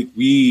 I think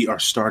we are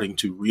starting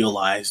to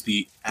realize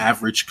the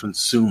average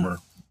consumer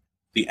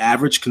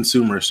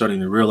is starting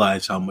to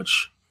realize how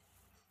much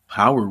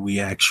power we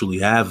actually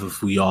have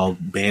if we all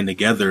band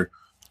together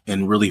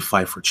and really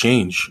fight for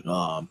change.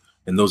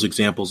 And those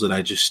examples that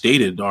I just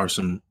stated are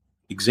some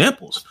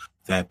examples.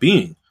 That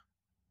being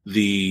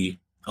the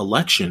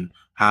election,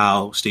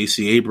 how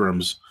Stacey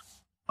Abrams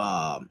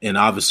and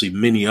obviously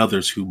many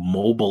others who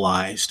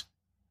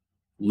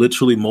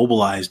literally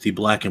mobilized the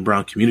Black and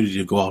brown community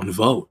to go out and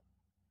vote.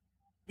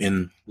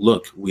 And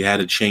look, we had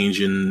a change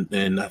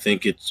in I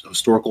think it's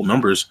historical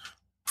numbers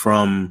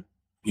from,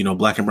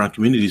 Black and brown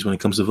communities when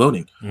it comes to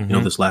voting,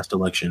 this last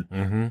election.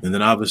 Mm-hmm. And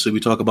then obviously we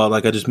talk about,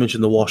 like I just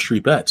mentioned, the Wall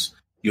Street Bets.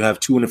 You have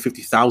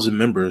 250,000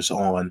 members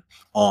on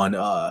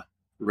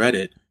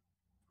Reddit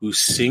who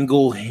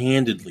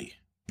single-handedly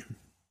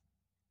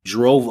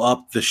drove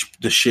up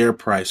the share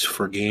price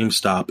for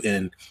GameStop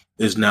and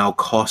is now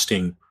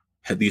costing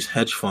these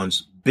hedge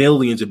funds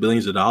billions and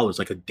billions of dollars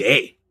like a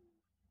day.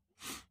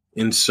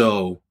 And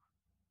so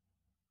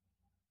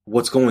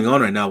what's going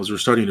on right now is we're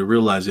starting to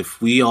realize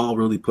if we all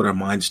really put our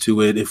minds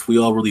to it, if we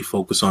all really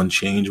focus on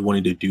change,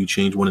 wanting to do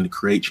change, wanting to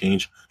create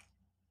change,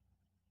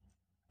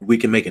 we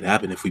can make it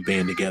happen if we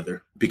band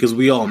together. Because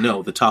we all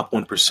know the top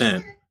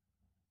 1%,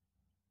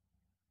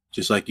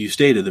 just like you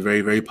stated, the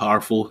very, very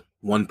powerful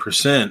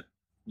 1%,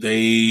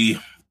 there's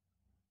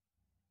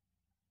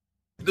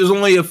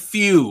only a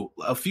few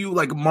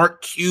like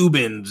Mark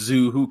Cubans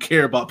who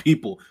care about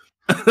people.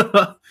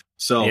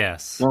 So,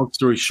 yes. Long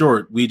story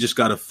short, we just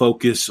got to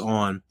focus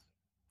on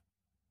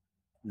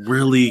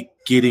really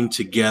getting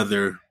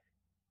together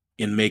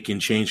and making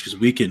change, because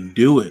we can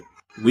do it.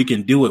 We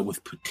can do it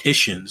with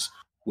petitions,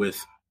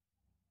 with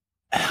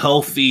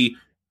healthy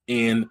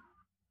and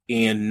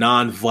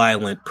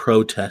nonviolent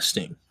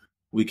protesting.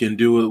 We can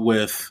do it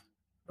with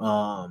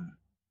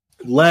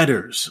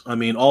letters. I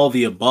mean, all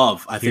the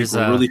above. I think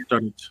we're really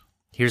starting to.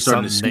 Here's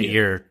something that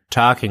you're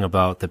talking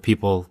about that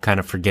people kind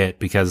of forget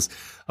because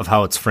of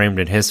how it's framed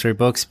in history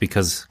books,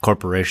 because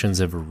corporations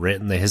have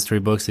written the history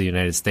books of the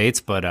United States.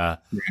 But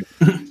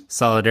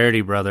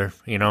solidarity, brother.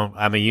 You know,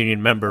 I'm a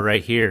union member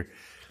right here.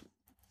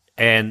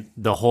 And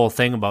the whole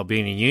thing about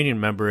being a union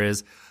member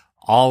is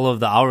all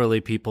of the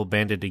hourly people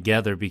banded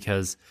together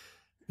because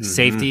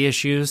safety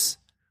issues,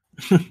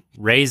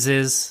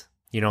 raises,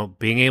 you know,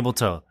 being able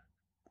to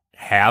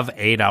have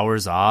 8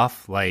 hours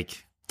off,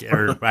 like,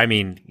 or I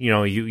mean, you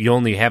know, you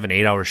only have an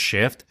 8-hour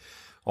shift,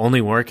 only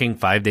working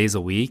 5 days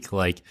a week,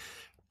 like,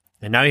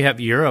 and now you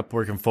have Europe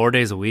working 4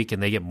 days a week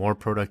and they get more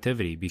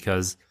productivity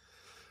because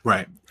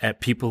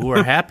people who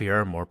are happier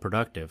are more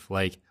productive.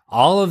 Like,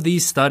 all of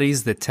these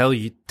studies that tell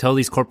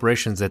these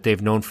corporations that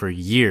they've known for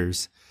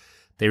years,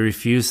 they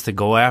refuse to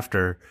go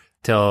after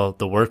till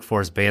the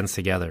workforce bands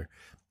together.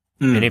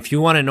 And if you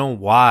want to know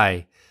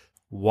why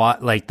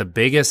like the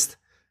biggest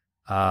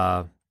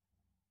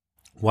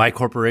why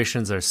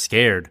corporations are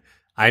scared,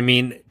 I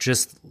mean,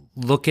 just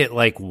look at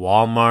like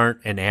Walmart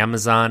and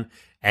Amazon.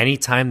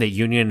 Anytime that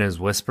union is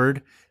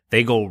whispered,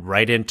 they go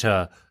right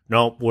into,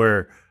 nope,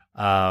 we're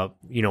going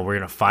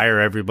to fire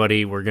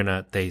everybody.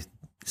 They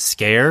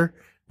scare.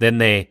 Then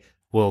they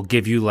will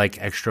give you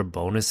like extra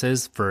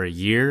bonuses for a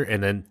year.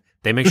 And then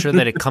they make sure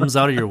that it comes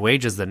out of your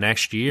wages the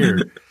next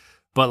year.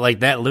 But like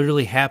that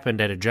literally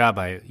happened at a job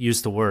I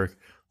used to work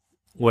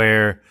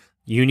where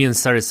unions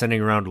started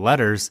sending around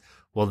letters.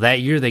 Well, that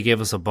year they gave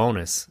us a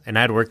bonus, and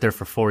I'd worked there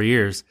for 4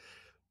 years.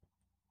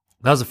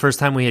 That was the first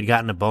time we had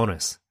gotten a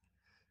bonus.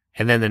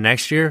 And then the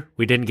next year,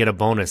 we didn't get a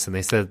bonus, and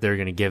they said that they were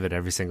going to give it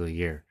every single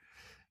year.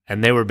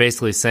 And they were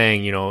basically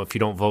saying, you know, if you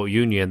don't vote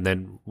union,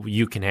 then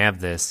you can have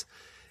this.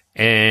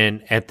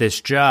 And at this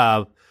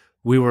job,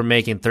 we were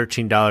making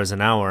 $13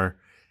 an hour.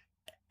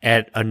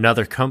 At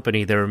another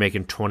company, they were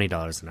making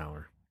 $20 an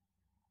hour.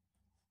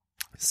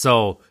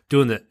 So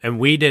and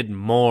we did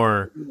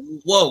more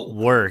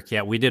work.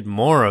 Yeah, we did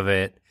more of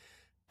it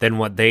than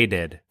what they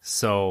did.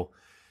 So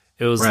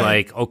it was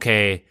like,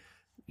 okay,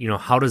 you know,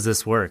 how does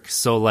this work?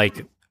 So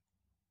like,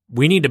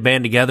 we need to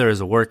band together as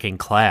a working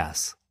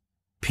class,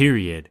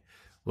 period.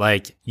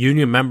 Like,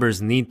 union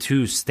members need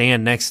to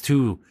stand next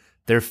to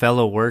their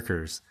fellow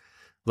workers.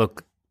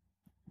 Look,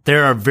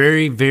 there are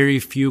very, very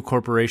few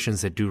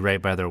corporations that do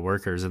right by their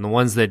workers. And the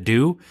ones that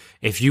do,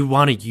 if you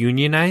want to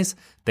unionize,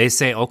 they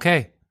say,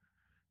 okay,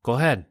 go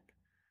ahead.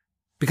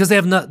 Because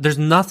there's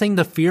nothing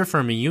to fear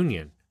from a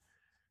union.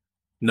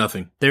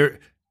 Nothing.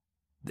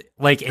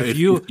 Like,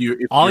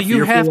 all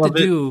you have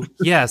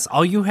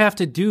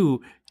to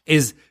do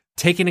is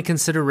take into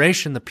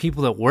consideration the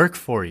people that work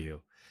for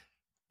you.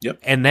 Yep.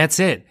 And that's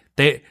it.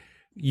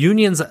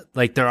 Unions,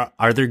 like,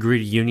 are there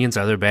greedy unions?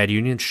 Are there bad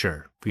unions?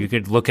 Sure. You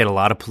could look at a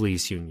lot of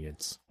police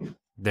unions.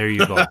 There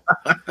you go.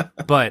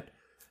 But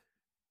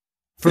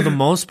for the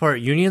most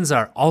part, unions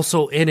are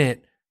also in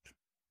it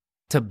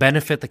to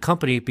benefit the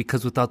company,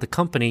 because without the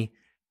company,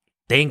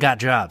 they ain't got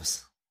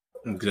jobs.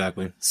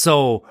 Exactly.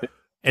 So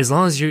as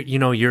long as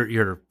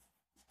you're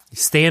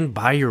stand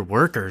by your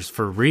workers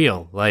for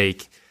real,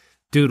 like,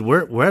 dude,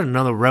 we're at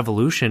another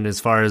revolution as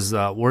far as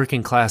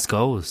working class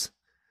goes.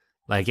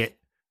 Like,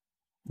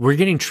 we're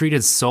getting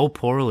treated so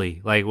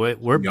poorly. Like,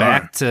 we're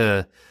back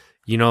to,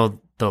 you know,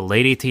 the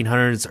late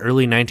 1800s,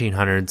 early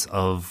 1900s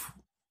of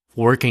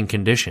working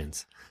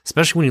conditions,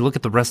 especially when you look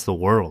at the rest of the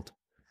world.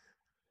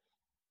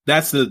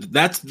 This frustrates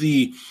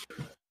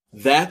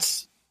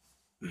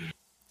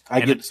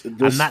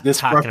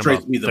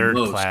me the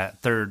most.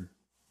 Third,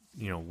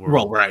 you know,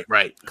 world,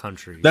 right,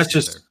 countries.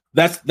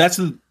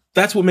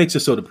 That's what makes it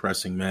so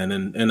depressing, man.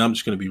 And I'm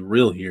just going to be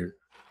real here.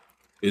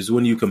 Is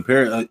when you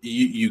compare,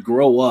 you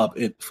grow up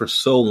for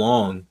so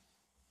long.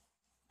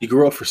 You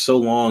grow up for so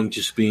long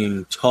just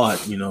being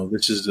taught, you know,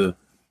 this is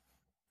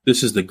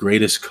the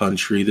greatest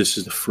country. This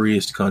is the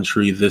freest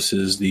country. This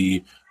is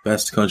the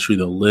best country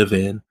to live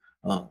in.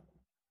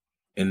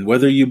 And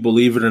whether you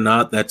believe it or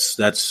not, that's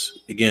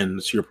again,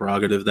 it's your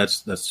prerogative.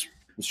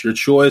 It's your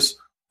choice.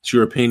 It's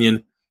your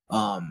opinion.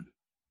 But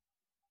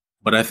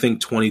I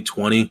think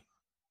 2020,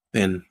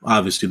 and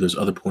obviously there's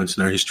other points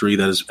in our history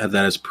that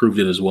has proved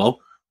it as well.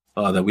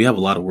 That we have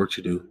a lot of work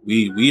to do.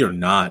 We're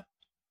not.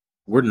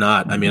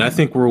 I mean, I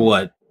think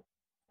we're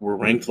we're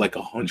ranked like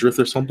 100th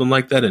or something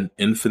like that in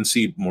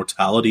infancy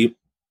mortality.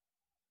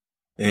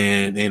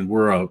 And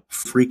we're a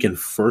freaking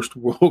first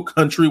world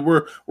country.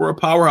 We're a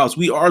powerhouse.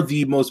 We are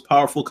the most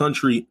powerful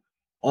country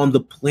on the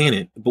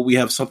planet, but we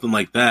have something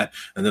like that.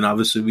 And then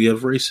obviously we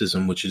have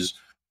racism, which is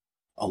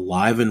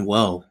alive and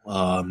well.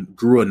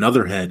 Grew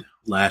another head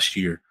last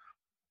year.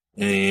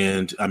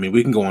 And I mean,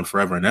 we can go on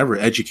forever and ever.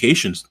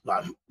 Education's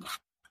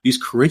these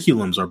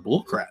curriculums are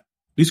bullcrap.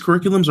 These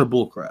curriculums are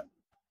bullcrap.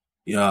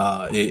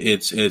 Yeah,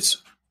 it's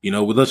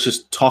let's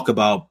just talk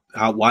about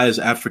why is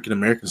African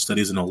American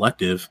studies an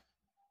elective?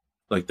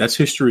 Like that's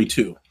history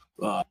too.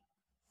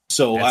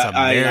 So that's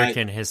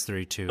American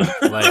history too.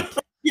 Like,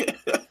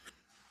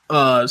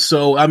 yeah.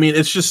 So I mean,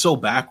 it's just so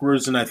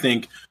backwards, and I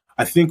think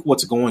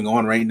what's going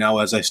on right now,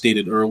 as I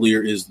stated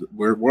earlier, is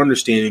we're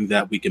understanding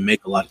that we can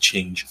make a lot of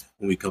change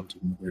when we come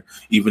together,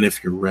 even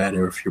if you're red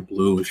or if you're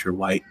blue, if you're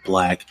white,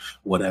 black,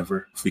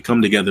 whatever. If we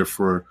come together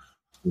for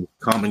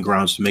common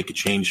grounds to make a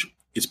change,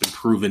 it's been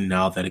proven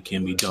now that it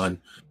can be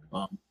done.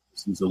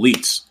 These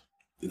elites,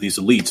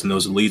 and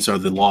those elites are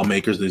the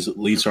lawmakers. These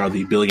elites are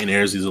the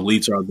billionaires. These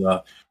elites are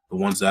the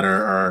ones that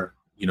are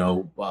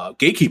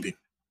gatekeeping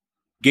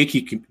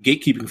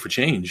for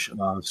change.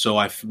 So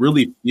I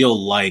really feel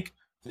like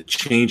the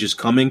change is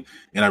coming,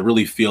 and I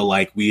really feel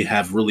like we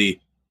have really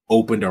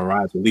opened our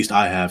eyes. At least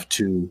I have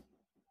to.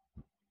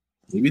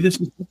 Maybe this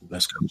is the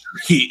best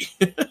country.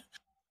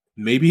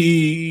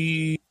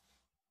 Maybe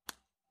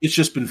it's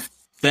just been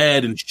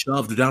fed and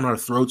shoved down our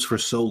throats for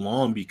so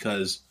long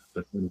because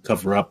they're going to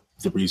cover up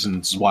the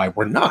reasons why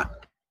we're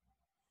not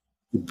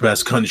the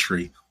best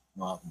country.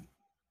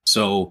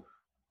 So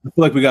I feel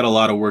like we got a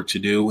lot of work to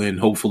do, and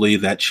hopefully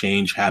that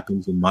change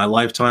happens in my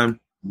lifetime.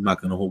 I'm not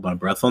going to hold my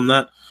breath on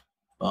that.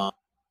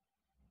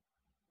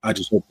 I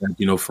just hope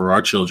that, for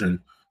our children,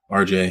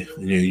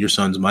 RJ, your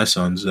sons, my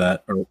sons,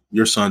 or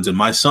your sons and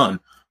my son,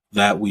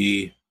 that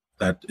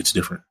it's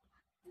different.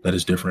 That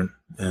is different.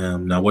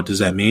 Now, what does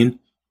that mean?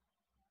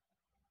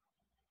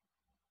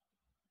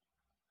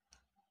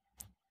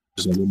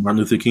 Just like Martin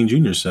Luther King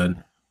Jr.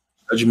 said,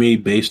 judge me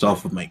based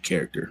off of my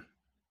character.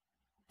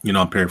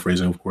 I'm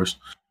paraphrasing, of course.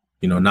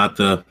 Not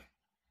the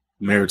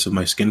merits of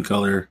my skin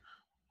color,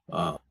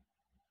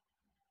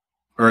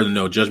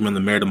 judge me on the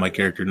merit of my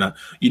character. Not,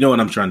 what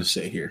I'm trying to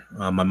say here.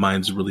 My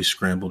mind's really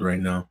scrambled right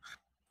now.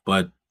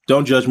 But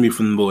don't judge me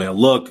from the way I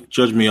look.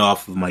 Judge me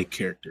off of my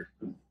character.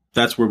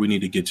 That's where we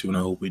need to get to, and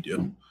I hope we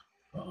do.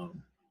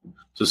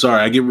 So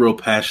sorry, I get real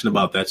passionate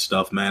about that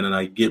stuff, man, and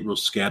I get real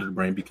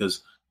scatterbrained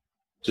because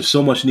just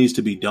so much needs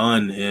to be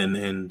done,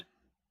 and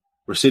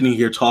we're sitting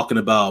here talking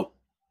about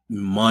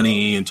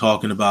money and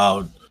talking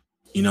about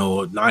a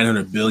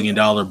 $900 billion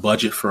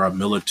budget for our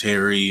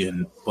military,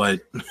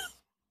 but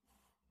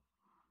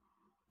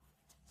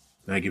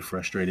I get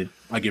frustrated.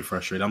 I'm just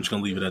going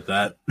to leave it at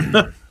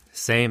that.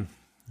 Same.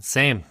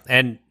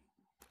 And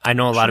I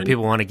know a lot of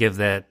people want to give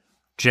that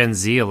Gen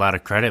Z a lot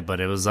of credit, but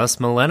it was us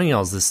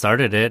millennials that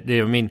started it.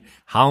 I mean,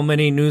 how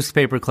many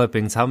newspaper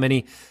clippings, how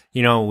many,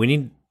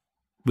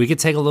 we could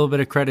take a little bit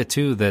of credit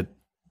too that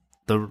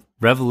the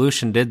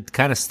revolution did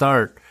kind of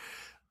start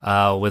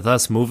with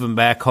us moving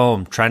back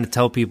home, trying to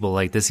tell people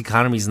like this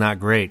economy is not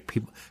great.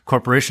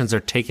 Corporations are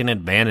taking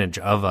advantage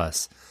of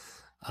us.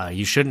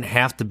 You shouldn't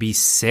have to be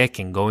sick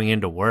and going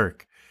into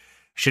work.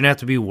 You shouldn't have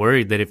to be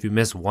worried that if you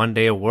miss one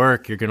day of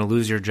work, you're going to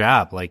lose your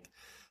job. Like,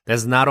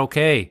 that's not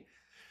okay.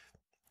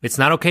 It's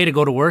not okay to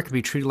go to work and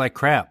be treated like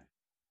crap.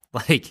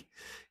 Like,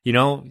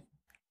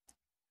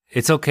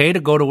 it's okay to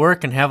go to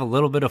work and have a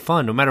little bit of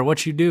fun, no matter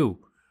what you do.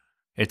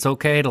 It's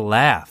okay to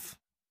laugh.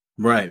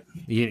 Right.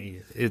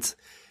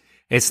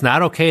 It's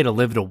not okay to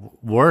live to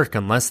work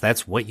unless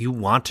that's what you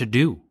want to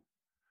do.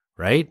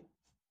 Right?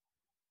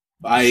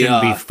 You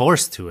shouldn't be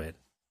forced to it.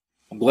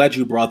 I'm glad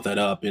you brought that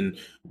up. And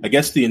I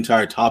guess the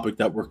entire topic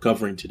that we're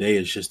covering today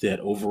is just that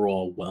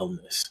overall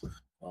wellness.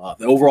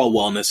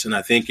 And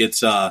I think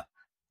it's I'm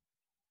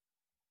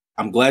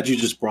glad you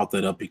just brought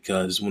that up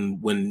because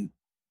when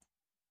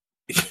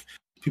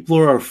people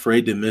are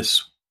afraid to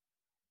miss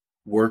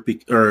work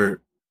because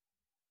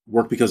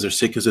they're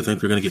sick because they think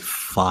they're going to get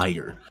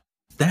fired.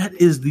 That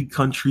is the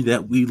country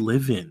that we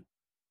live in.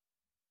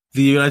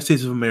 The United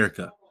States of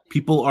America.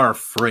 People are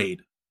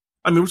afraid.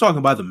 I mean, we're talking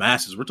about the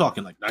masses. We're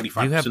talking like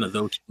 95% of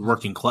those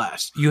working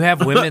class. You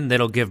have women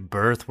that'll give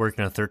birth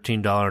working a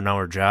 $13 an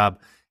hour job,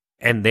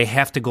 and they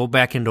have to go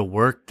back into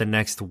work the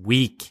next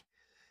week,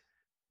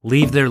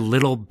 leave their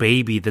little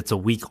baby that's a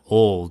week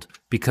old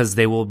because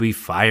they will be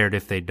fired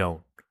if they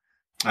don't.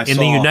 In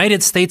the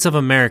United States of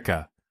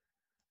America.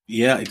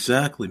 Yeah,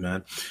 exactly,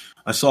 man.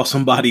 I saw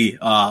somebody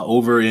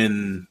over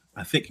in,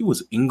 I think it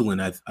was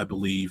England, I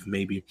believe,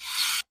 maybe.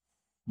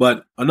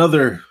 But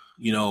another,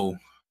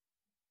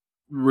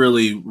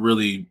 really,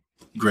 really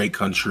great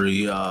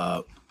country.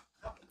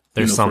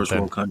 There's something. First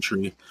world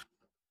country.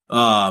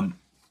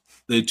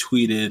 They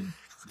tweeted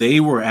they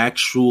were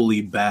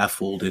actually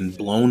baffled and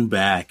blown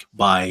back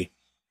by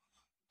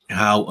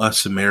how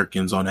us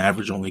Americans on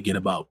average only get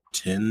about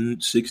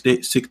 10 sick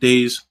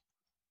days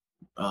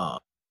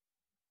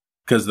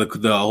because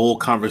the whole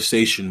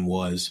conversation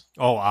was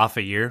off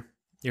a year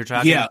you're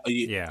talking?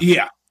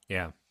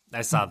 Yeah.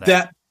 I saw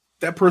that.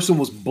 That person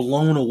was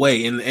blown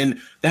away,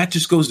 and that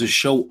just goes to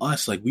show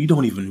us, like, we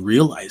don't even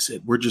realize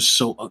it. We're just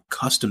so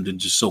accustomed and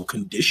just so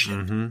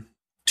conditioned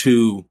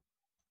to,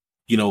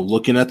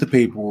 looking at the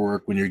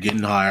paperwork when you're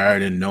getting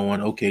hired and knowing,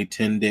 okay,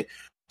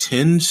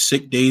 10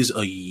 sick days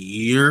a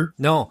year.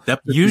 No,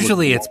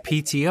 usually it's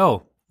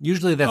PTO.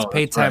 Usually that's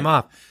paid time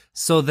off.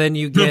 So then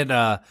you get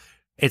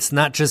it's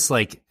not just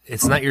like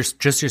it's not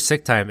just your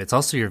sick time. It's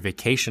also your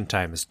vacation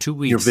time. It's 2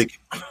 weeks.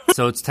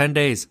 So it's 10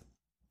 days.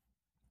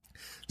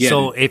 Yeah,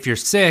 so if you're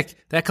sick,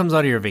 that comes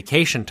out of your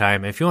vacation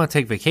time. If you want to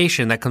take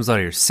vacation, that comes out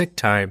of your sick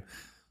time.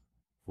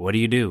 What do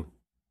you do?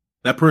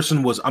 That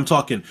person was, I'm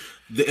talking,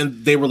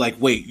 and they were like,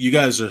 wait, you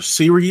guys are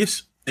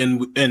serious?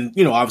 And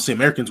obviously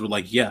Americans were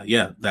like,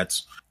 yeah,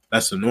 that's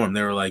the norm.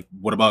 They were like,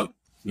 what about,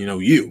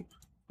 you?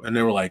 And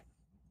they were like,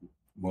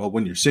 well,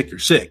 when you're sick, you're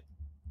sick.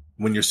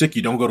 When you're sick,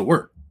 you don't go to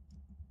work.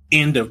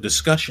 End of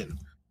discussion.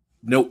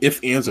 No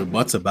ifs, ands, or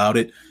buts about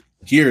it.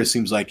 Here, it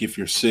seems like if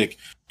you're sick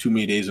too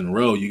many days in a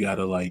row, you got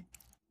to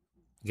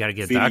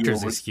get a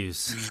doctor's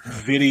excuse.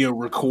 Video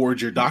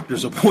record your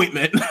doctor's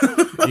appointment.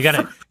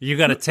 you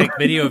gotta take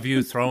video of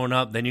you throwing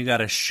up. Then you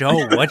gotta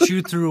show what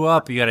you threw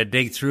up. You gotta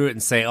dig through it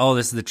and say, "Oh,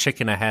 this is the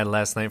chicken I had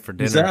last night for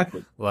dinner."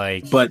 Exactly.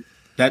 But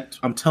that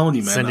I'm telling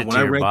you, man. Send it when to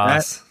I your read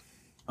boss. that,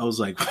 I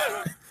was like,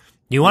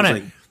 "You want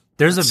to?"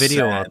 There's a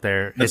video out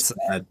there. That's it's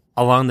sad.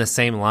 Along the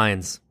same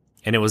lines,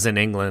 and it was in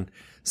England.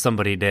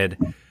 Somebody did.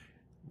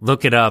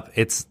 Look it up.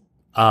 It's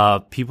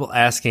people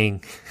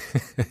asking.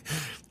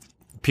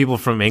 People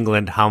from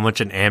England how much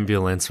an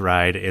ambulance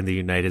ride in the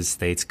United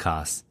States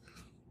costs.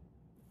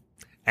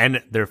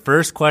 And their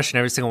first question,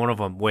 every single one of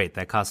them, wait,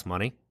 that costs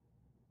money?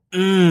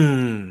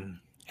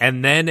 And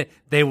then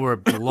they were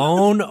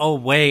blown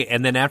away.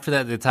 And then after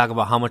that, they talk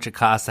about how much it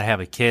costs to have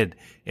a kid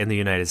in the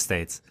United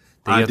States.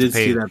 I did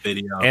see that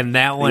video. And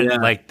that one,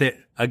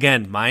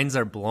 again, minds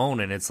are blown.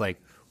 And it's like,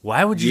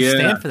 why would you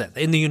stand for that?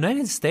 In the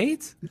United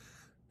States?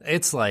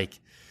 It's like.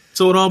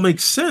 So it all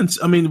makes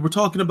sense. I mean, we're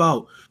talking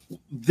about.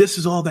 This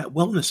is all that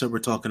wellness that we're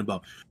talking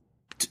about.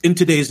 In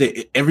today's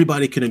day,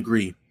 everybody can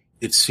agree.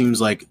 It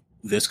seems like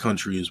this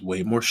country is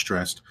way more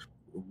stressed,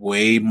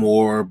 way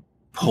more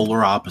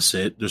polar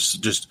opposite. There's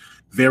just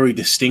very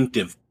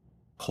distinctive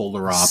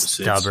polar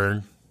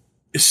opposites.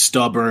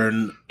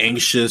 Stubborn,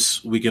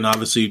 anxious. We can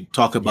obviously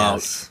talk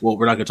about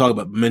we're not going to talk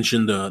about.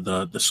 Mention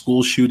the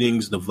school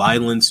shootings, the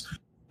violence,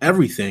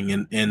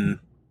 everything, and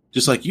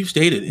just like you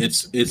stated,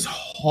 it's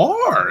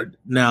hard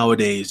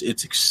nowadays.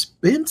 It's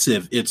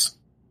expensive. It's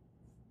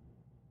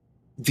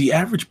the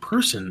average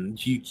person,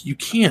 you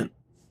can't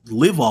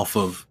live off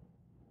of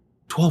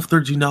 $12,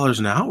 $13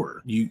 an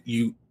hour.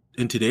 You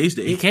in today's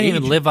day, you can't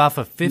even live off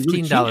of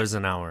 $15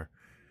 an hour.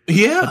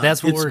 Yeah, but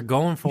that's what we're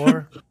going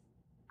for.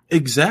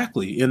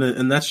 Exactly,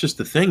 and that's just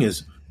the thing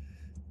is,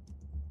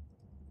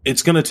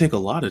 it's going to take a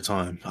lot of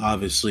time,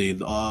 obviously, and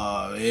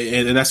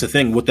that's the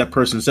thing. What that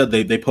person said,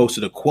 they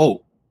posted a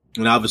quote,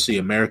 and obviously,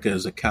 America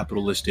is a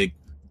capitalistic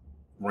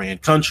ran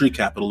country.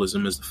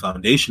 Capitalism is the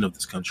foundation of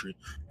this country.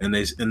 And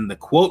the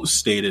quote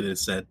stated, it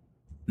said,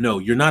 no,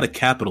 you're not a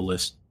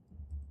capitalist.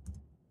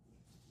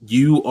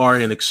 You are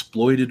an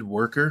exploited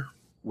worker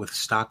with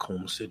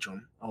Stockholm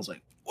syndrome. I was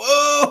like,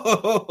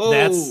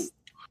 whoa.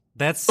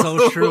 That's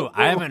so true.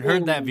 I haven't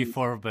heard that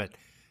before, but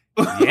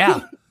yeah.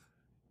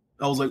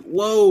 I was like,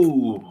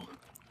 whoa.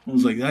 I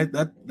was like,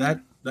 that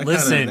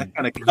listen,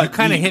 you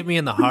kind of hit me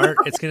in the heart.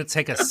 It's going to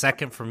take a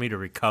second for me to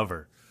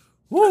recover.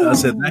 Woo. I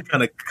said that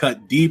kind of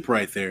cut deep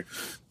right there.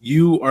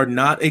 You are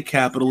not a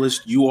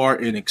capitalist. You are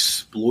an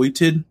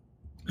exploited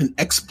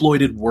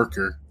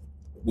worker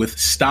with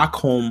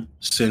Stockholm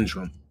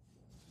syndrome.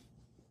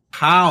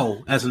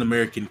 How, as an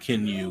American,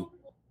 can you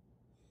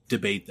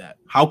debate that?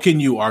 How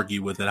can you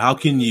argue with it? How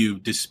can you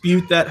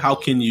dispute that? How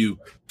can you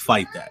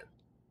fight that?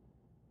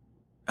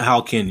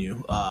 How can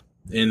you?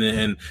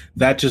 And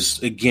that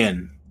just,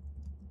 again,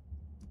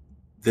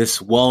 this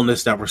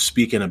wellness that we're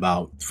speaking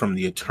about, from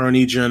the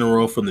Attorney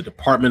General, from the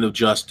Department of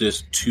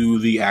Justice to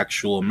the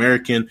actual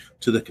American,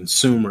 to the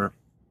consumer,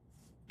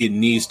 it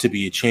needs to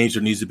be a change.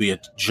 There needs to be a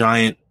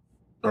giant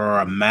or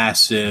a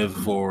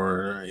massive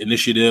or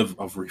initiative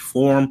of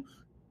reform.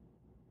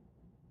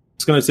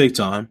 It's going to take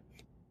time,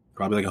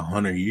 probably like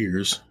 100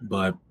 years,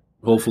 but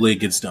hopefully it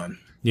gets done.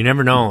 You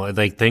never know.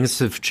 Like, things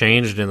have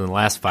changed in the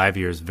last 5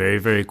 years very,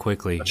 very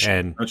quickly.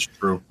 That's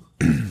true.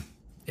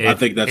 I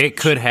think it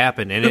could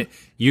happen, and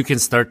you can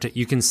start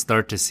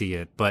to see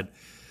it, but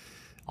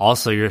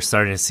also you're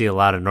starting to see a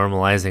lot of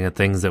normalizing of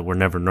things that were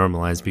never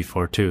normalized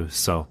before too.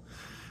 So,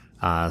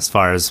 as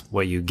far as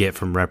what you get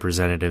from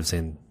representatives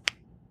in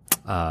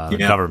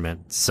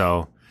government,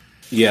 so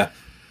yeah,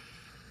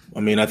 I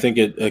mean, I think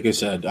it. Like I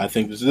said, I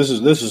think this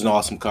is an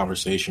awesome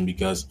conversation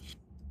because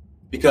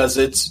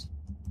it's,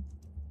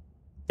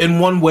 in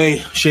one way,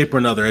 shape, or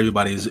another,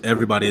 everybody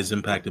is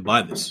impacted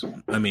by this.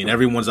 I mean,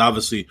 everyone's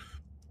obviously.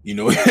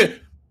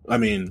 I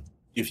mean,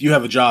 if you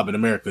have a job in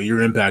America,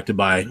 you're impacted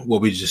by what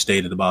we just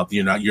stated about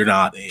you're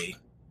not a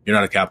You're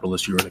not a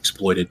capitalist. You're an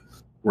exploited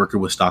worker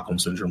with Stockholm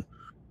syndrome.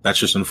 That's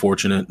just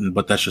unfortunate,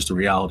 but that's just the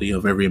reality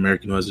of every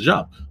American who has a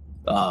job,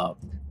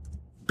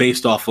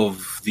 based off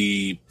of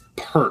the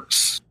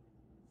perks,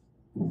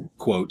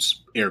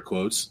 quotes, air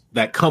quotes,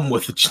 that come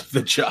with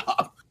the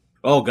job.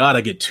 Oh God,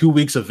 I get 2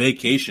 weeks of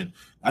vacation.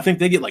 I think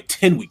they get like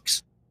 10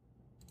 weeks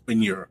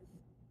in Europe.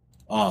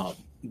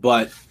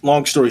 But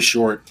long story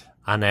short,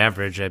 on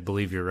average, I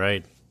believe you're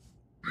right.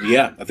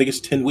 Yeah, I think it's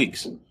 10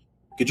 weeks.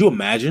 Could you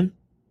imagine?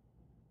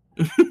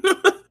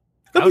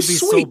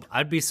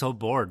 I'd be so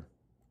bored.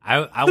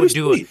 I would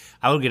do it.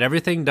 I would get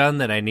everything done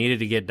that I needed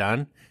to get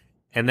done,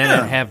 and then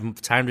I'd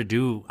have time to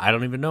do I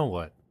don't even know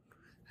what.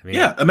 I mean,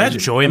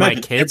 enjoy my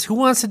kids. Who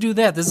wants to do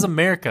that? This is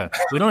America.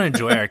 We don't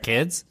enjoy our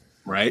kids,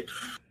 right?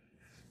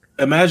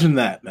 Imagine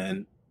that,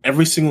 man.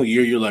 Every single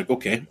year, you're like,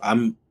 okay,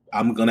 I'm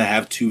gonna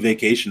have 2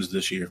 vacations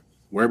this year.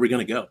 Where are we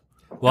gonna go?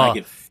 Well,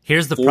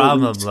 here's the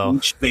problem, though.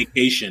 Each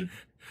vacation.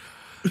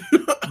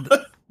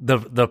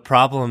 The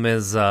problem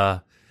is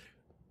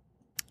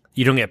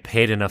you don't get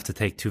paid enough to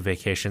take 2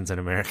 vacations in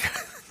America.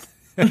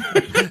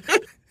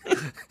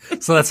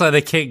 So that's why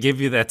they can't give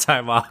you that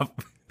time off.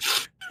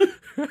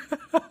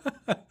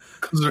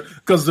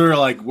 Because they're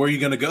like, where are you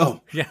going to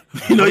go? Yeah.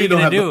 You don't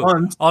have the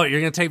funds. Oh,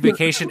 you're going to take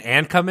vacation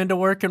and come into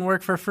work and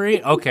work for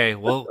free? Okay,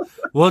 well,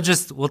 we'll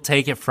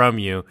take it from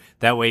you.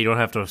 That way you don't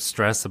have to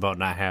stress about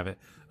having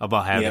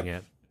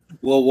it.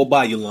 Well, we'll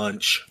buy you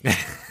lunch.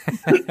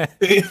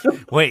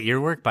 Wait, your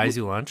work buys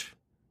you lunch?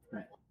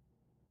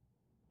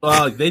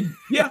 They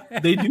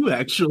do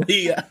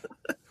actually. Yeah.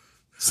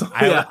 So,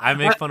 I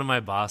make fun of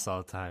my boss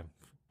all the time.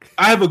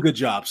 I have a good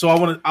job, so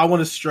I want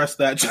to stress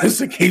that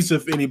just in case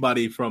if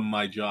anybody from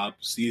my job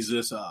sees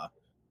this.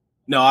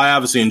 No, I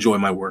obviously enjoy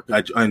my work.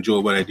 I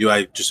enjoy what I do.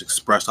 I just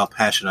express how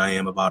passionate I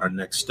am about our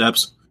next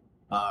steps.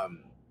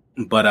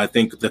 But I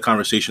think the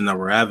conversation that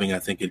we're having, I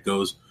think it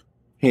goes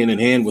hand in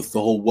hand with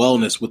the whole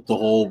wellness, with the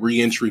whole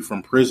reentry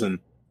from prison,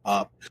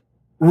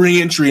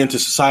 reentry into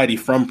society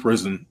from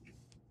prison.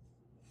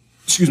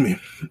 Excuse me.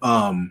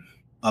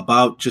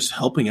 About just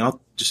helping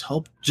out. Just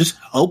help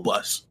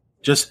us.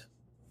 Just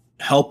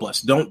help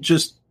us. Don't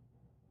just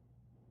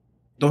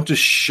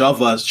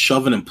shove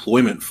an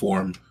employment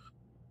form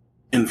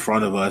in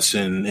front of us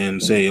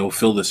and say, oh,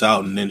 fill this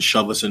out, and then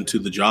shove us into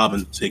the job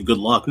and say good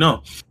luck.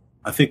 No,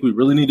 I think we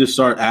really need to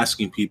start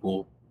asking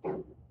people,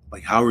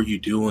 like, how are you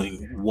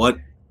doing? What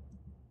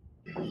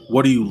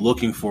are you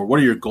looking for? What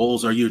are your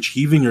goals? Are you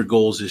achieving your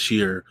goals this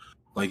year?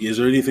 Like, is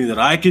there anything that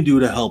I can do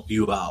to help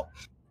you out?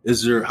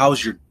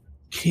 How's your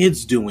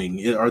kids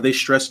doing? Are they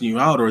stressing you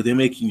out, or are they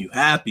making you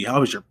happy?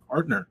 How is your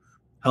partner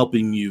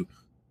helping you?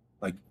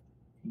 Like,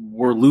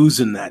 we're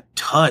losing that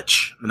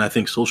touch, and I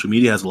think social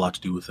media has a lot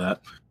to do with that.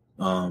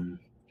 But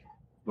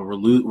we're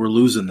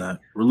losing that.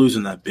 We're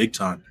losing that big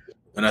time,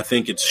 and I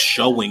think it's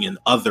showing in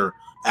other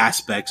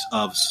aspects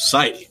of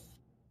society.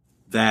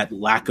 That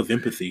lack of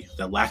empathy,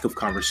 that lack of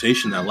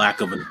conversation, that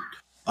lack of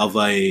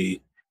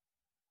a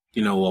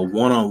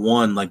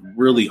one-on-one, like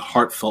really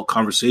heartfelt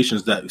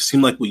conversations that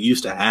seem like we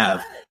used to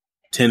have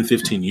 10,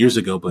 15 years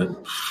ago, but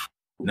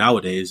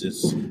nowadays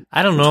it's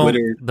I don't know.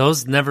 Twitter.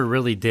 Those never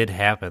really did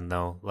happen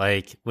though.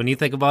 Like when you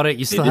think about it,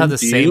 you still have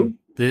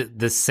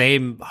the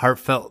same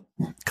heartfelt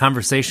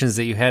conversations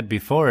that you had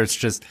before. It's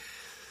just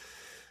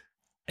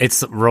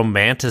it's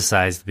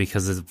romanticized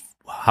because of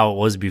how it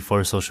was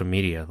before social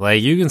media.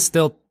 Like you can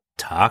still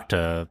talk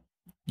to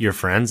your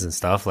friends and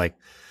stuff. Like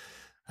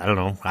I don't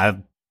know. I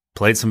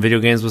played some video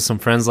games with some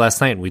friends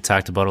last night, and we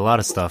talked about a lot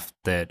of stuff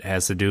that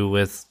has to do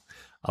with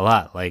a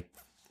lot. Like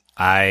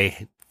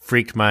I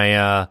freaked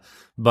my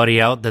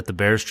buddy out that the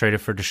Bears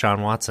traded for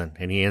Deshaun Watson,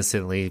 and he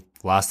instantly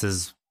lost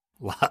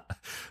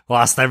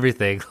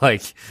everything.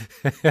 Like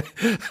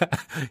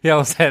he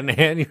almost had an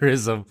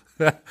aneurysm.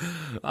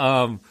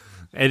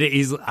 And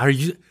he's,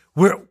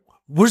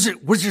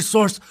 where's your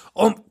source?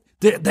 Oh,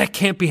 that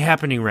can't be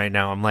happening right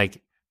now. I'm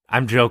like,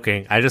 I'm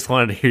joking. I just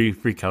wanted to hear you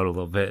freak out a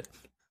little bit.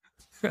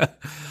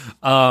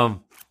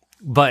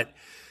 But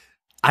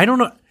I don't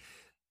know.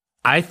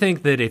 I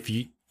think that if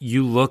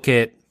you look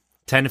at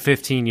 10 to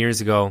 15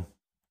 years ago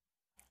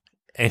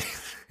and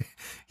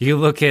you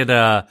look at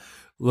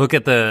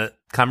the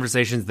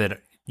conversations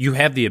that you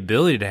have the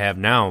ability to have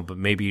now, but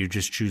maybe you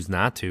just choose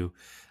not to.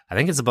 I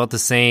think it's about the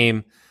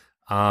same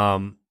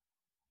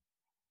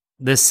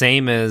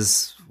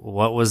as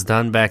what was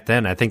done back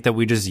then. I think that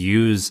we just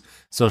use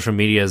social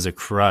media as a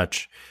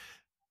crutch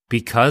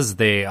because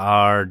they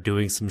are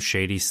doing some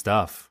shady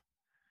stuff.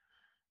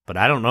 But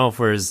I don't know if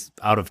we're as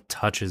out of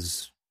touch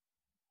as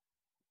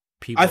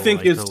people like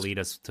to lead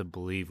us to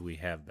believe we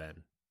have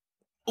been.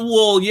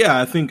 Well,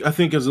 yeah, I think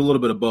there's a little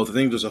bit of both. I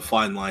think there's a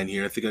fine line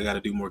here. I think I got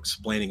to do more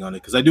explaining on it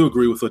because I do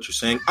agree with what you're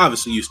saying.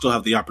 Obviously, you still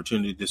have the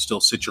opportunity to still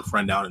sit your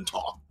friend down and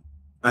talk.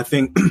 I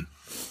think,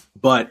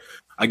 but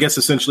I guess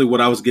essentially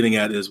what I was getting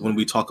at is when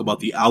we talk about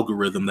the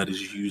algorithm that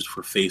is used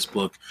for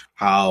Facebook,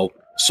 how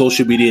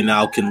social media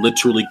now can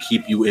literally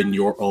keep you in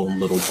your own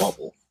little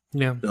bubble,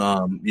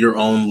 your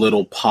own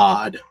little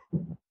pod,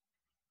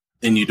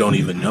 and you don't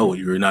even know it.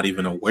 You're not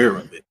even aware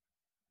of it.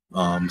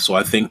 So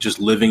I think just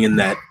living in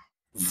that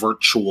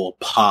virtual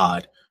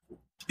pod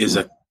is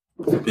like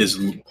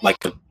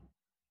a,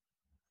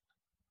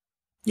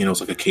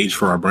 it's like a cage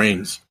for our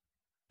brains,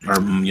 or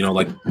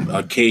like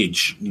a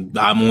cage.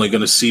 I'm only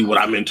going to see what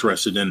I'm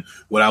interested in,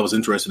 what I was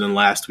interested in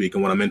last week,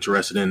 and what I'm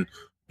interested in,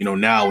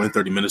 now and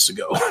 30 minutes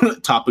ago.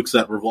 Topics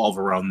that revolve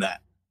around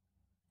that,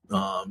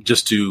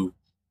 just to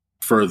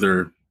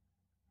further,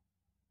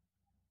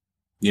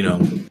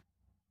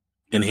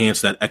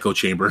 enhance that echo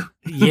chamber.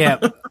 Yeah,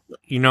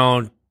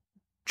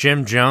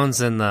 Jim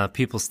Jones and the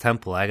People's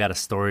Temple. I got a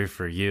story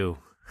for you.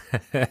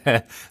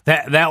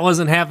 that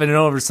wasn't happening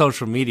over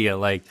social media.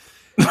 Like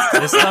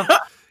this stuff,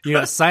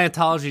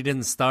 Scientology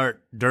didn't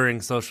start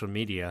during social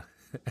media.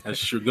 That's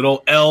true. Good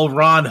old L.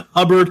 Ron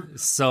Hubbard.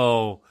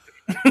 So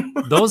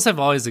those have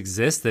always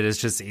existed. It's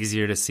just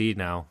easier to see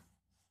now.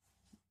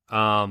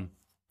 I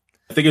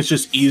think it's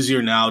just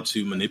easier now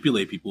to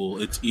manipulate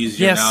people. It's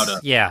easier now to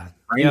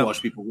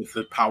brainwash people with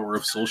the power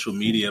of social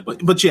media.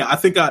 But yeah, I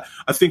think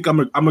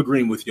I'm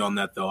agreeing with you on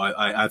that though.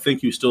 I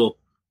think you still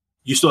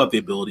have the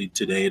ability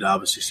today to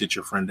obviously sit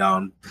your friend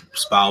down,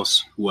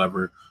 spouse,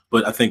 whoever.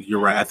 But I think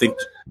you're right. I think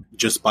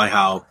just by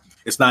how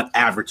it's not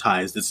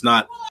advertised, it's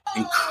not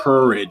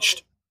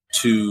encouraged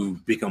to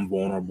become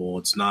vulnerable.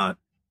 It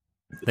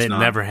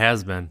never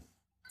has been.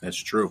 That's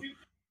true.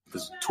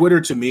 Because Twitter,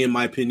 to me, in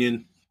my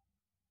opinion,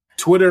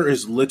 Twitter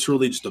is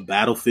literally just a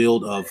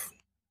battlefield of.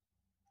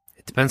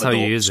 It depends how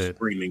you use it.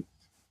 Screaming.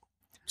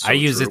 I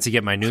use it to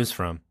get my news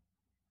from.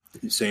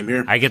 Same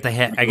here. I get the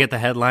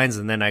headlines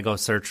and then I go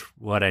search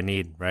what I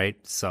need. Right,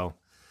 so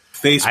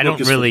Facebook I don't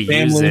really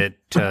use it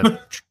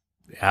to.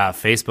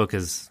 Facebook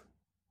is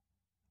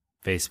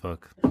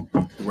Facebook.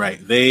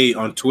 Right. They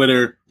on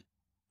Twitter.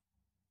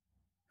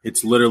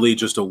 It's literally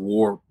just a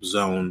war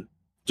zone,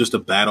 just a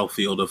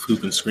battlefield of who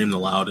can scream the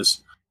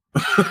loudest.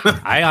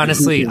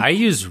 I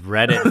use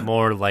Reddit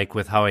more like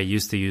with how I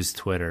used to use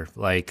Twitter.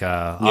 Like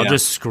I'll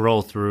just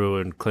scroll through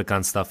and click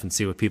on stuff and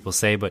see what people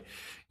say, but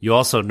you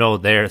also know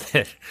there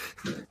that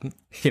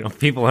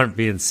people aren't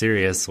being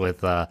serious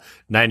with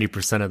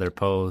 90% of their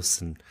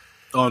posts, and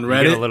on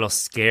Reddit, you get a little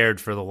scared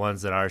for the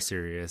ones that are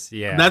serious.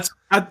 Yeah,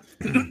 I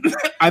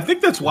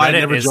think that's why Reddit I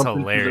never is jumped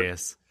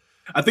hilarious.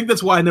 I think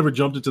that's why I never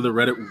jumped into the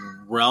Reddit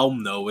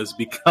realm, though, is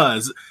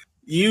because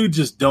you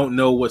just don't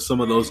know what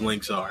some of those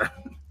links are.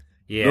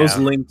 Yeah, those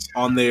links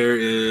on there.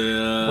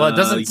 Well, it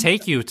doesn't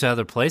take you to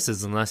other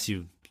places unless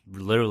you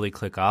literally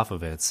click off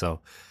of it. So,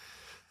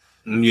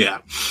 yeah,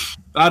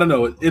 I don't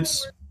know.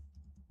 It's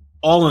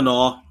all in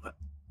all,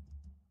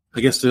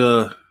 I guess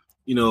to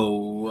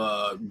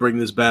bring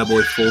this bad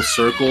boy full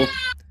circle.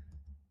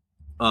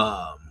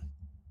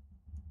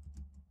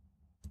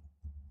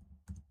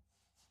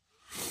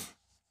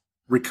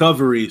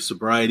 Recovery,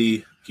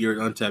 sobriety here at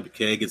Untapped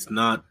Keg. It's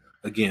not,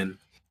 again,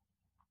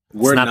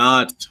 we're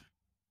not.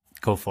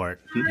 Go for it.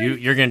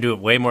 You're going to do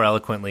it way more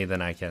eloquently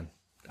than I can.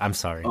 I'm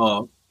sorry.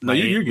 Oh, no,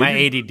 you're good. My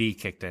ADD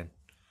kicked in.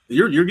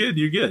 You're good.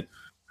 You're good.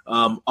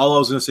 All I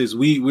was going to say is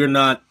we're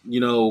not,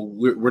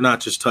 we're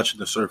not just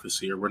touching the surface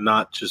here. We're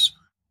not just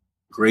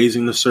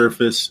grazing the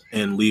surface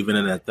and leaving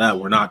it at that.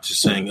 We're not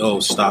just saying, oh,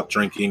 stop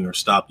drinking or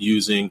stop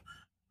using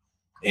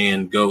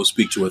and go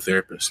speak to a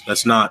therapist.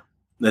 That's not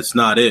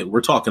it.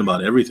 We're talking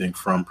about everything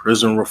from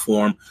prison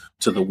reform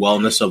to the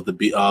wellness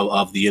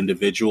of the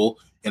individual.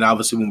 And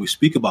obviously, when we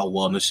speak about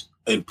wellness,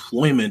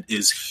 employment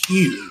is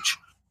huge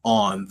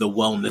on the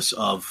wellness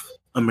of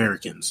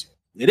Americans.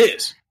 It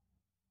is.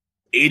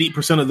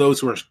 80% of those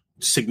who are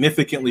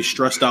significantly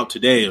stressed out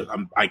today,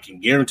 I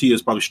can guarantee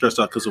is probably stressed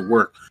out because of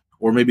work,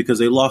 or maybe because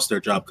they lost their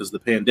job because of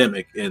the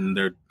pandemic, and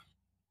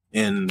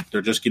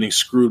they're just getting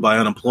screwed by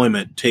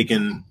unemployment,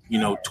 taking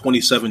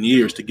 27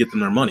 years to get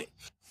them their money.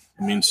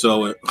 I mean,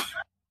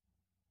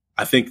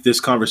 I think this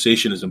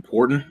conversation is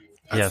important.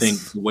 Yes. I think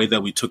the way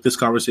that we took this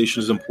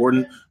conversation is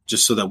important,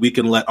 just so that we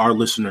can let our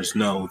listeners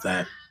know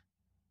that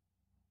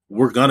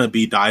we're going to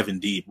be diving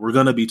deep. We're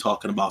going to be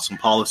talking about some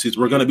policies.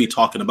 We're going to be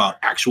talking about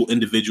actual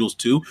individuals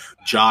too.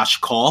 Josh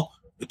Call,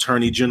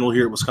 Attorney General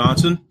here at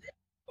Wisconsin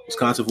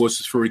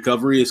Voices for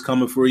Recovery is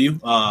coming for you.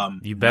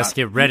 You best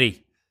get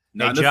ready.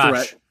 Not hey, a Josh,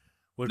 threat.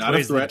 which way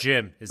is the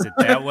gym? Is it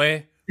that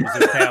way? Or is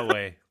it that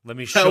way? Let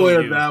me show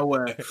you. That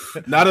way.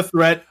 Not a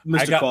threat,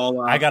 Mr. Call.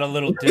 I got a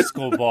little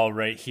disco ball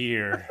right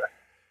here.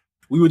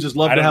 We would just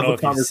love to have a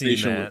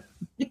conversation.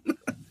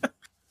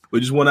 We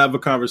just want to have a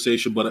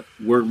conversation, but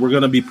we're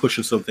going to be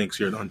pushing some things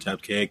here at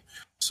Untapped Keg.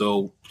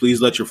 So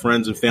please let your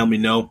friends and family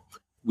know.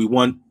 We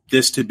want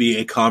this to be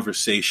a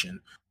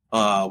conversation.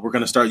 We're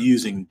going to start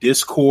using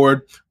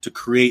Discord to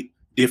create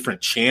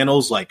different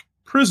channels like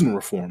prison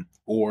reform,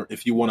 or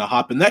if you want to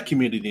hop in that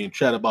community and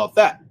chat about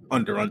that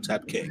under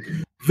Untapped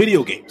Keg.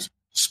 Video games,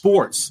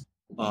 sports,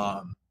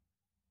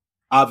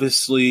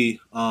 obviously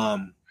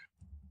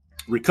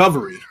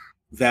recovery,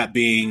 that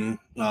being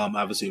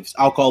obviously if it's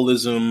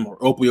alcoholism or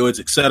opioids,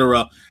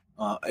 etc.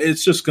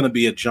 It's just going to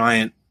be a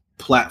giant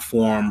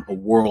platform, a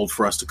world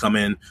for us to come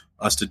in,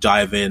 us to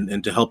dive in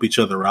and to help each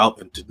other out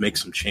and to make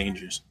some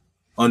changes.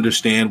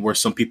 Understand where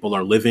some people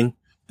are living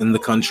in the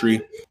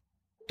country,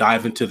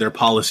 dive into their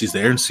policies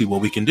there and see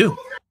what we can do.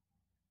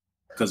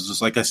 Because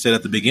just like I said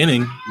at the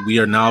beginning, we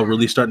are now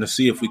really starting to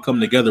see if we come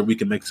together, we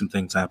can make some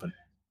things happen.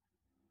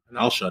 And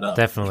I'll shut up.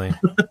 Definitely.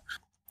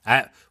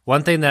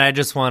 One thing that I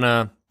just want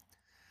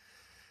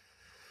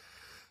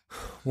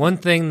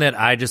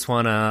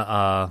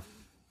to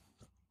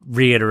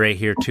reiterate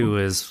here too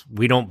is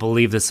we don't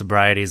believe that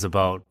sobriety is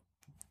about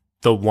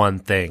the one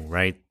thing,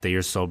 right, that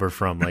you're sober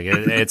from. Like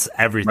it's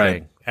everything.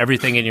 Right.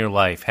 Everything in your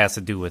life has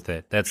to do with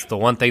it. That's the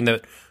one thing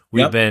that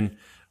we've been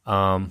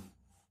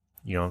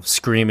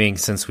screaming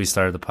since we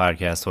started the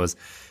podcast was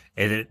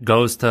it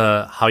goes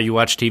to how you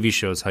watch TV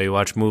shows, how you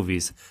watch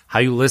movies, how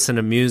you listen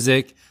to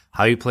music,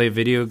 how you play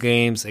video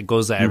games. It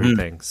goes to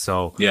everything.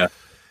 So yeah,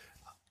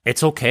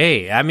 it's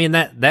okay. I mean,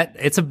 that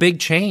it's a big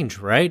change,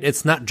 right?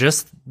 It's not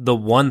just the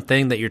one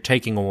thing that you're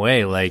taking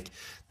away. Like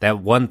that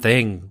one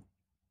thing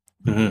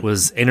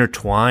was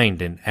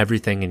intertwined in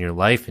everything in your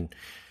life, and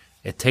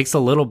it takes a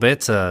little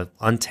bit to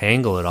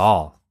untangle it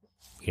all,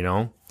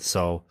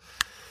 So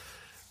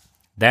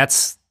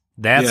that's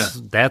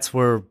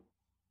where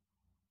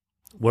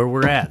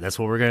we're at. That's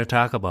what we're going to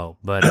talk about.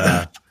 But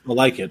I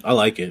like it.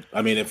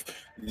 I mean, if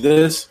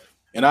this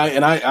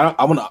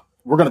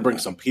we're going to bring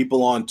some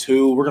people on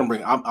too.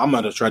 I'm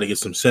going to try to get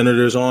some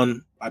senators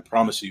on. I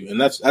promise you. And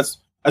that's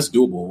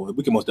doable.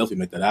 We can most definitely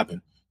make that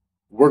happen.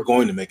 We're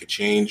going to make a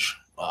change,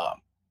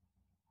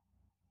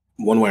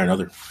 one way or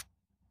another.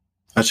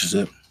 That's just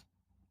it.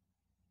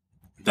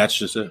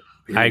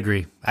 I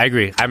agree.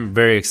 I'm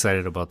very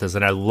excited about this,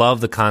 and I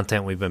love the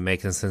content we've been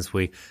making since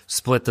we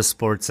split the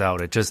sports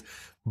out. It just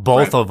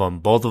both of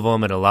them.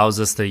 It allows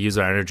us to use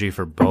our energy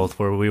for both.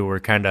 Where we were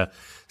kind of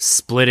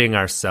splitting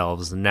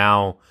ourselves,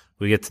 now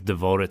we get to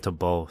devote it to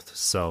both.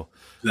 So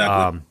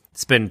exactly.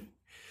 It's been,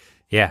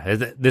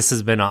 this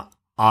has been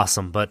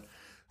awesome. But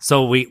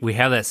so we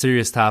have that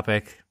serious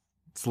topic.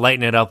 Let's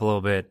lighten it up a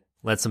little bit.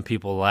 Let some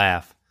people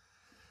laugh.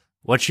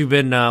 What you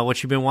been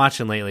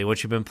watching lately?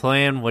 What you been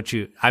playing?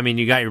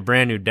 You got your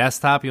brand new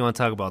desktop. You want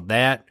to talk about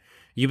that?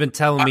 You've been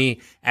telling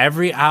me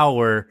every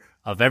hour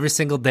of every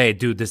single day,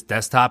 dude, this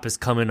desktop is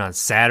coming on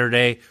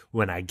Saturday.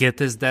 When I get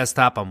this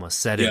desktop, I'm gonna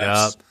set it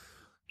up.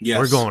 Yes.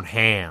 We're going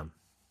ham.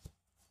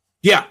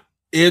 Yeah,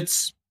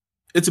 it's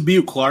a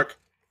beaut, Clark.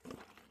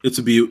 It's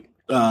a beaut.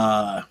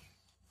 For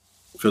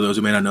those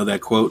who may not know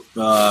that quote,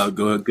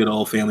 good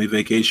old family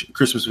vacation,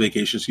 Christmas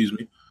vacation, excuse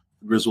me,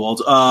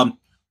 Griswolds.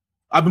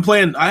 I've been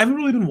playing. I haven't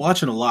really been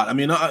watching a lot. I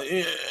mean,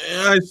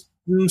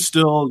 I'm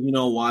still,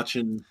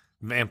 watching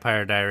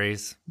Vampire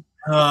Diaries.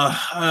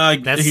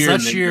 That's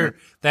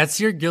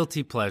your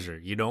guilty pleasure.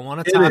 You don't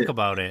want to talk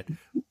about it,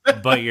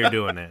 but you're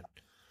doing it.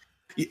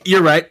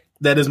 You're right.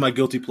 That is my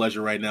guilty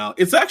pleasure right now.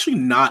 It's actually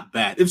not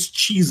bad. It's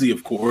cheesy,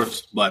 of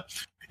course, but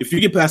if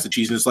you get past the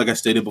cheesiness, like I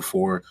stated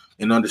before,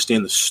 and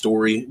understand the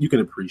story, you can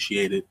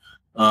appreciate it.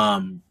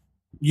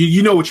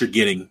 You know what you're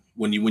getting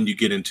when you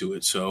get into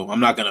it. So I'm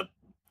not gonna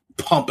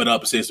pump it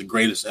up and say it's the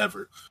greatest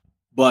ever.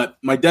 But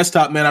my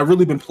desktop, man, I've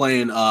really been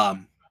playing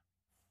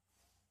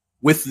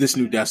with this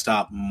new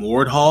desktop,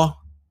 Mordhau.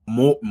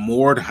 It's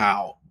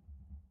Mordhau.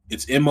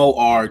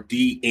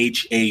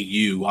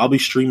 I'll be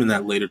streaming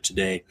that later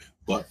today,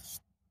 but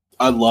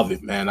I love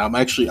it, man.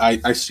 I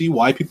see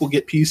why people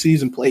get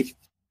PCs and play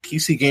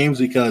PC games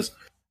because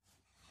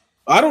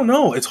I don't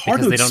know. It's hard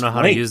because to they don't know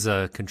how to use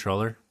a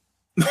controller.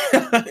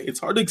 It's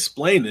hard to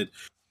explain it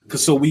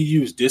because we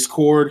use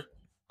Discord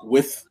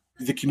with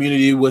the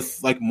community with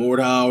like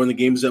Mordhau and the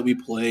games that we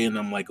play, and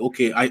I'm like,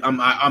 okay,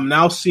 I'm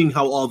now seeing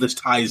how all this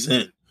ties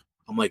in.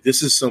 I'm like,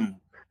 this is some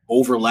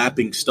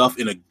overlapping stuff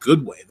in a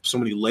good way. There's so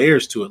many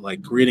layers to it,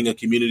 like creating a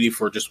community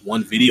for just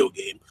one video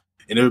game,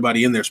 and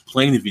everybody in there's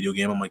playing the video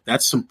game. I'm like,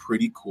 that's some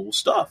pretty cool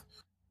stuff.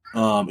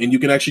 And you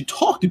can actually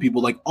talk to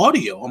people like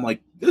audio. I'm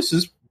like, this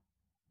is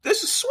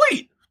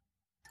sweet.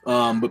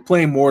 But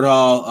playing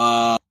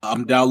Mordhau,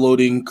 I'm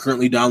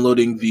currently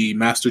downloading the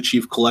Master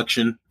Chief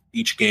Collection,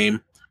 each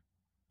game.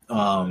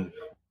 1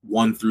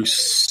 through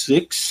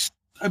 6,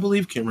 I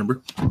believe. Can't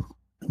remember.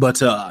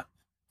 But and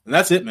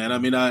that's it, man. I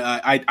mean,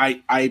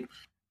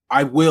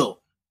 I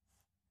will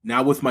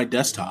now with my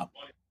desktop.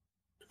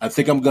 I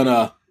think I'm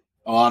gonna.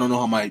 I don't know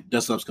how my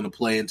desktop's gonna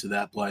play into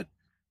that, but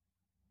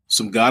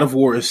some God of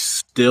War is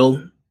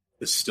still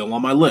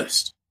on my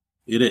list.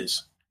 It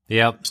is.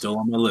 Yep. Still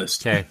on my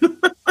list. Okay.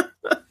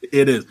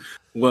 It is.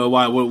 Well,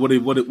 why? What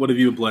have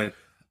you been playing?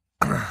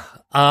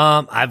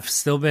 I've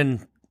still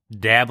been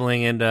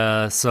dabbling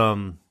into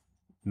some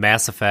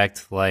Mass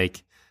Effect.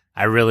 Like,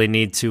 I really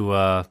need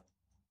to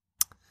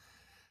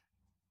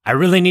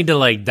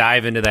like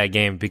dive into that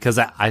game because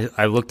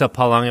I looked up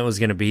how long it was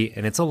going to be,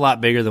 and it's a lot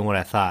bigger than what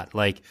I thought.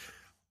 Like,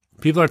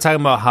 people are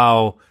talking about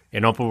how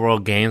in open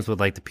world games with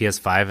like the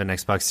PS5 and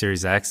Xbox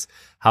Series X,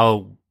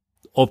 how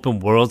open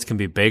worlds can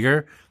be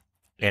bigger.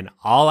 And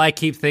all I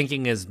keep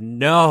thinking is,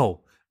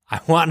 no,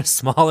 I want a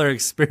smaller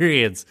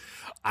experience.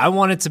 I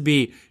want it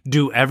to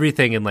do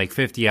everything in like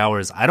 50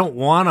 hours. I don't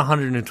want a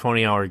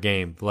 120-hour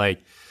game.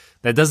 Like,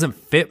 that doesn't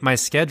fit my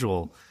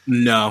schedule.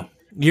 No.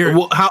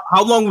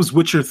 How long was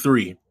Witcher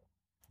 3?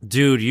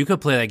 Dude, you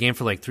could play that game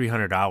for like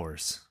 300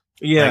 hours.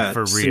 Yeah, Like,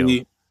 for real.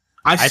 See,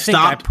 I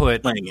stopped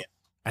playing it.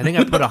 I think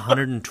I put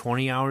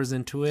 120 hours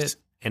into it,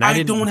 and I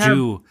didn't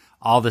do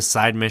all the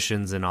side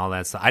missions and all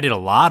that stuff. I did a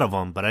lot of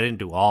them, but I didn't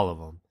do all of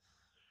them.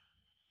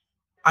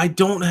 I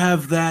don't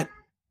have that.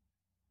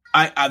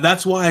 I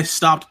that's why I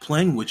stopped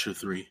playing Witcher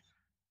 3.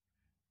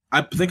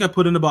 I think I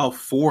put in about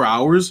 4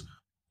 hours,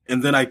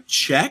 and then I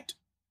checked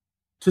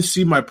to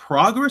see my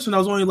progress, and I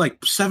was only like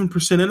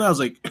 7% in. I was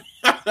like,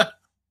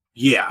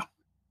 yeah,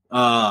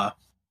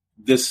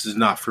 this is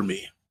not for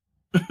me.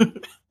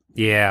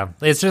 Yeah,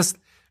 it's just,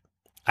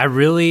 I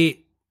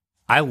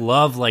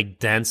love like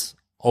dense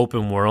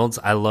open worlds.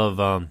 I love,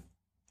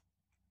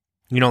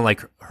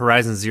 like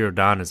Horizon Zero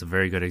Dawn is a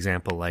very good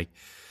example. Like,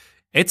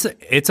 it's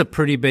a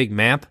pretty big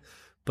map,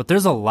 but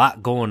there's a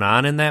lot going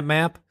on in that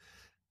map.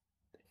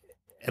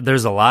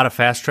 There's a lot of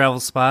fast travel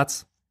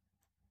spots,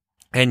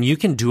 and you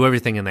can do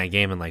everything in that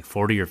game in like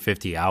 40 or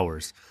 50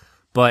 hours,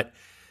 but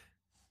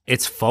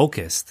it's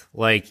focused.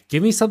 Like,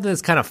 give me something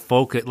that's kind of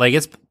focused. Like,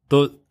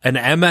 an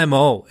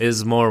MMO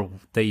is more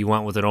that you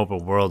want with an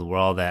open world where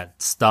all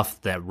that stuff,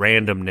 that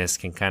randomness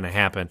can kind of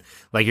happen.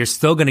 Like, you're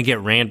still going to get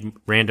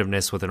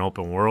randomness with an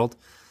open world,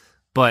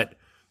 but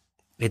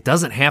it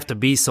doesn't have to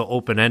be so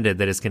open-ended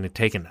that it's going to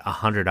take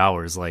 100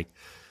 hours. Like,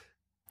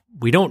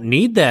 we don't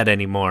need that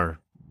anymore.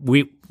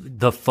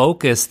 The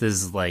focus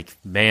is like,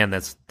 man,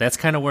 that's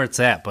kind of where it's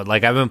at. But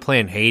like, I've been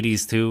playing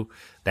Hades too.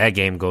 That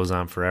game goes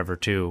on forever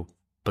too.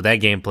 But that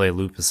gameplay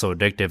loop is so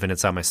addictive, and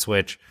it's on my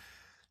Switch.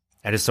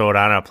 I just throw it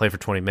on, I'll play for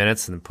 20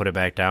 minutes, and then put it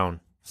back down.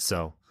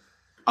 So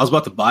I was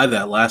about to buy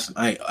that last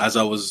night as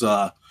I was.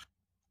 I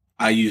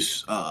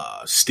use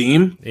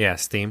Steam. Yeah,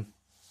 Steam.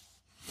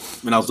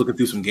 And I was looking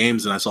through some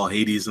games, and I saw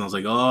Hades, and I was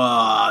like,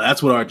 "Oh,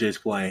 that's what RJ's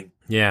playing."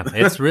 Yeah,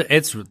 it's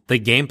the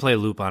gameplay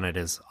loop on it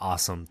is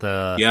awesome.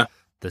 The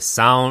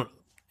sound,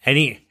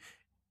 any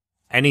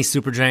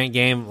Supergiant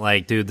game,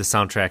 like, dude, the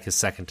soundtrack is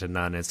second to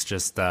none. It's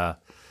just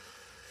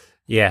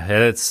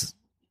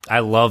I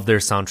love their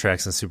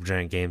soundtracks in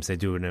Supergiant games. They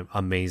do an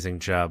amazing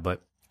job.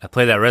 But I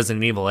played that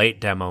Resident Evil 8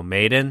 demo,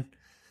 Maiden,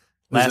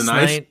 last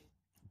night.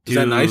 Dude, is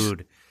that nice?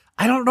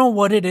 I don't know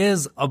what it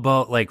is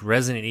about like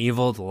Resident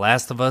Evil, The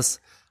Last of Us.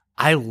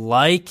 I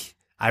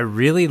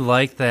really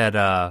like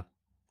that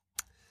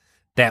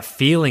that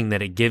feeling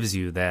that it gives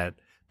you, that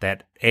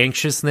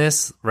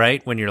anxiousness,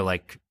 right? When you're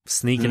like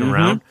sneaking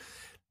around.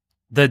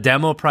 The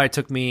demo probably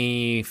took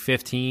me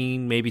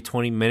 15, maybe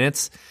 20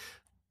 minutes.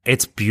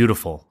 It's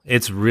beautiful.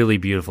 It's really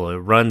beautiful. It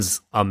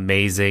runs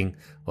amazing.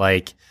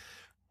 Like,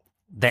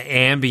 the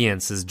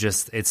ambience is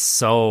just, it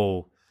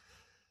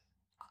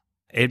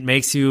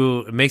makes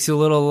you a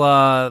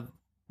little,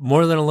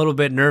 more than a little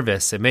bit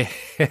nervous. It may,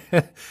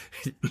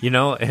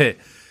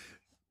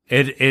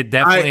 it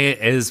definitely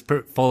is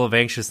full of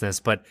anxiousness,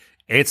 but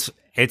it's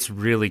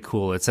really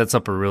cool. It sets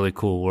up a really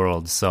cool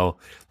world. So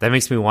that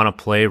makes me want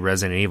to play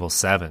Resident Evil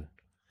 7.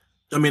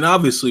 I mean,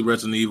 obviously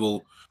Resident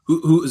Evil,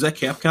 who is that,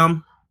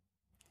 Capcom?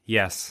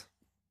 Yes.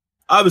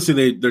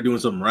 Obviously they're doing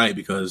something right,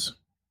 because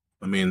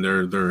I mean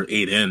they're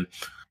 8 in.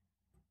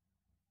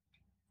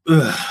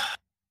 Ugh.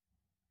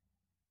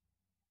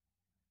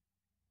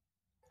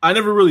 I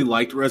never really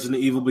liked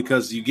Resident Evil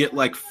because you get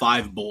like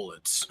 5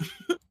 bullets.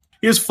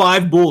 Here's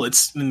 5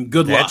 bullets and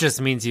good luck. That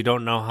just means you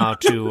don't know how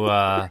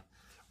to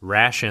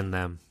ration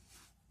them.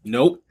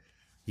 Nope.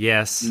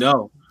 Yes.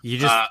 No. You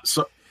just.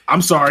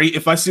 I'm sorry,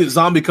 if I see a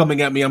zombie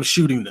coming at me, I'm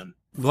shooting them.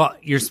 Well,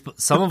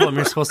 some of them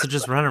you're supposed to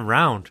just run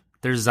around.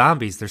 They're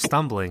zombies. They're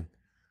stumbling.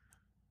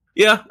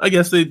 Yeah, I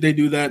guess they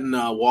do that in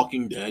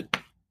Walking Dead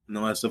and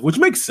all that stuff, which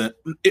makes sense.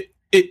 It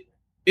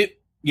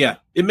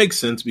makes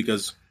sense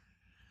because,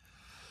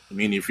 I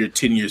mean, if you're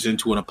 10 years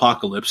into an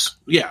apocalypse,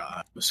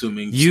 I'm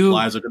assuming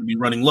supplies are going to be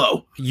running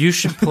low. You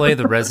should play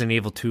the Resident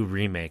Evil 2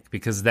 remake,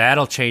 because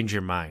that'll change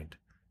your mind.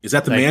 Is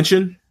that the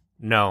mansion?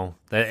 No,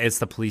 it's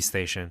the police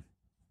station.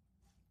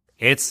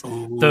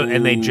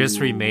 And they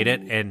just remade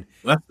it, and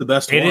that's the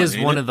best one. It is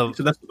one of the.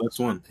 So that's the best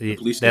one.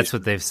 That's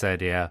what they've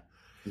said. Yeah,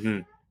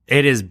 mm-hmm.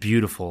 It is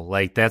beautiful.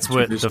 Like, that's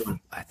what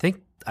I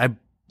think. I'm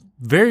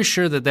very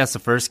sure that's the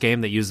first game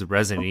that used the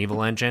Resident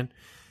Evil engine,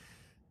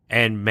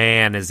 and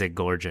man, is it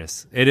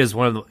gorgeous! It is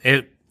one of the.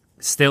 It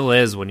still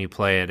is, when you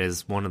play it,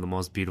 is one of the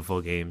most beautiful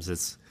games.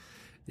 It's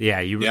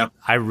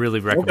I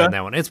really recommend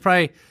that one. It's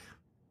probably,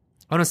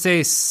 I want to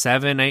say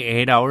 7,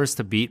 8 hours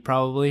to beat,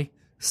 probably.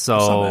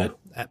 So.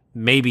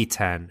 Maybe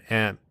 10,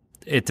 and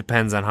it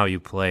depends on how you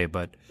play.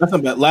 But that's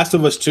not bad. Last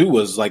of Us 2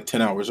 was like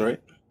 10 hours,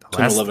 right?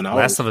 11 hours.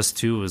 Last of Us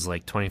 2 was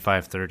like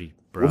 25, 30,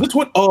 bro. Was it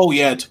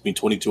it took me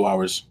 22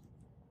 hours.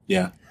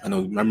 Yeah, I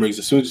know. Memories.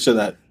 As soon as you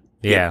said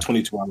that,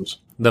 22 hours.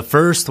 The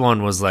first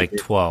one was like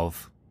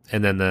 12,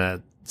 and then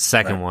the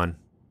second one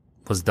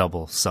was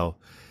double. So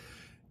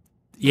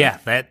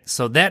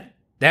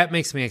that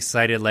makes me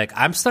excited. Like,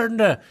 I'm starting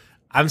to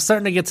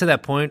get to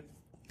that point.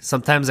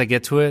 Sometimes I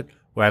get to it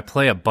where I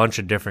play a bunch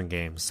of different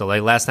games. So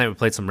like last night we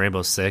played some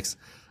Rainbow Six.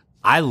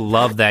 I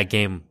love that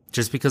game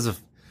just because of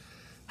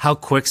how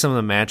quick some of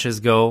the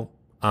matches go.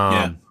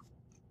 I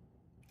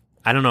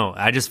don't know.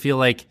 I just feel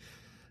like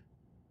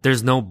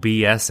there's no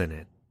BS in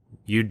it.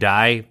 You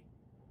die,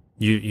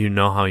 you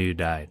know how you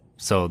died.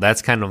 So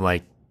that's kind of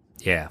like,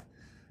 yeah,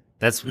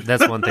 that's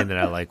one thing that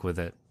I like with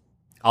it.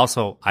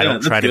 Also, I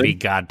don't try to be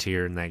God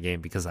tier in that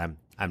game because I'm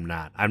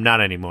not. I'm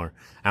not anymore.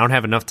 I don't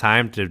have enough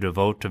time to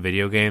devote to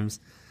video games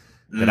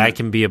that I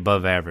can be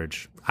above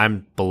average.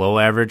 I'm below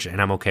average,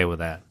 and I'm okay with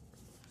that.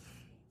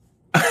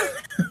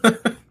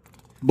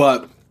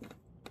 But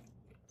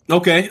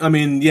okay, I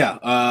mean,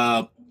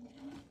 yeah.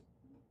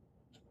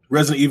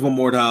 Resident Evil,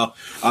 Mordhau,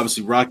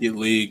 obviously Rocket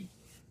League,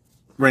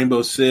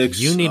 Rainbow Six.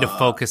 You need to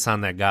focus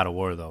on that God of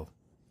War, though.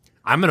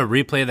 I'm going to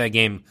replay that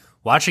game.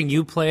 Watching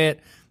you play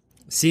it,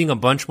 seeing a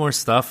bunch more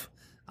stuff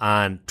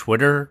on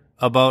Twitter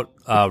about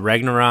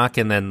Ragnarok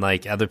and then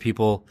like other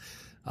people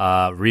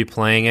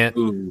replaying it.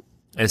 Ooh.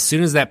 As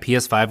soon as that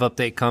PS5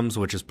 update comes,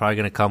 which is probably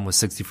going to come with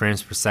 60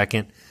 frames per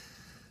second,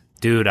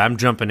 dude, I'm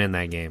jumping in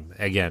that game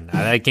again.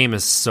 That game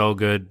is so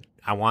good.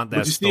 I want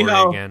that story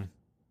again.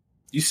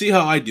 You see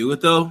how I do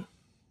it, though?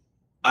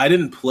 I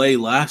didn't play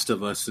Last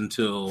of Us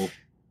until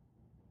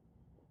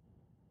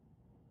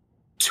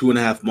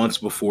 2.5 months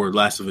before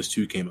Last of Us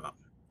 2 came out.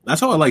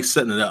 That's how I like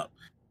setting it up.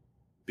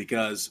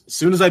 Because as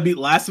soon as I beat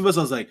Last of Us,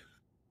 I was like,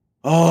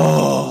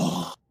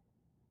 oh,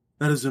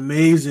 that is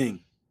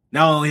amazing.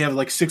 Now I only have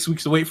like 6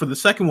 weeks to wait for the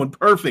second one.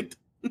 Perfect.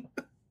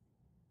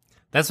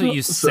 That's what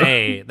you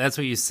say. That's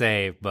what you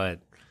say.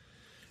 But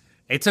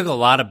it took a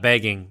lot of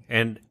begging,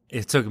 and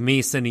it took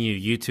me sending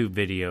you YouTube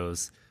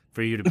videos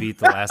for you to beat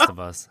The Last of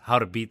Us. How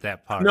to beat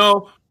that part?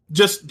 No,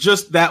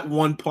 just that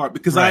one part,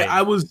 because Right.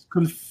 I was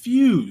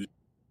confused,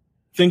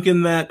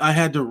 thinking that I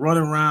had to run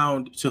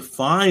around to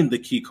find the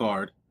key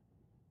card,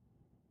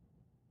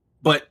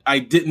 but I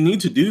didn't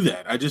need to do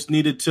that. I just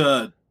needed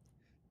to.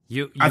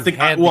 You I think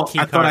had well, the key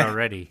I card thought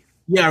already.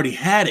 Yeah, I already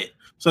had it,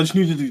 so I just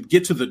needed to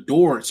get to the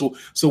door. So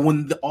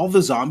when all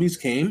the zombies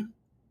came,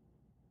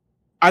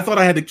 I thought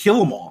I had to kill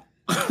them all.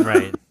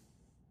 Right.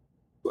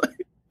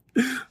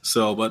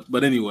 So,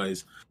 but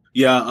anyways,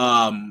 yeah.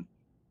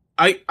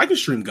 I can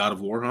stream God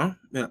of War, huh?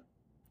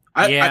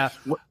 Yeah.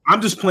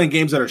 I'm just playing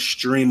games that are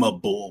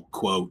streamable.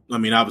 Quote. I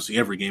mean, obviously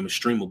every game is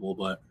streamable,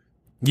 but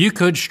You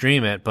could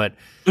stream it, but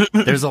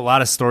there's a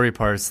lot of story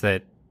parts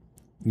that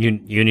you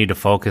need to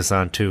focus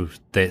on too,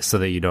 so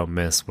that you don't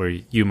miss, where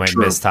you might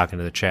True. miss talking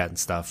to the chat and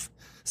stuff.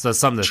 So that's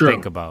something to True.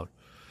 think about.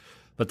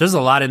 But there's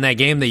a lot in that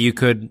game that you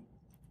could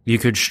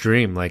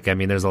stream. Like, I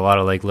mean, there's a lot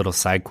of like little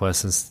side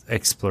quests and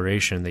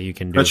exploration that you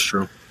can do. That's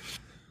true.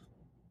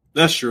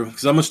 That's true.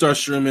 Because I'm gonna start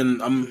streaming.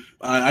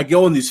 I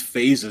go in these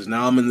phases.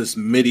 Now I'm in this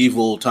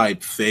medieval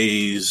type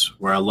phase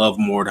where I love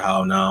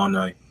Mordhau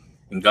now,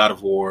 and God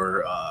of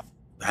War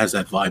has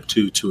that vibe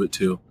to it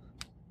too.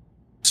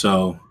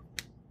 So,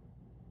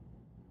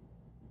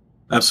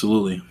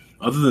 absolutely.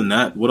 Other than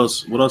that, what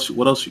else?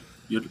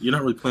 You're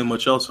not really playing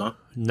much else, huh?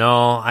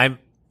 No, I'm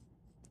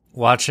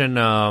watching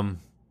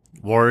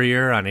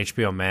Warrior on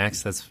HBO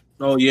Max. That's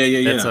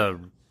yeah.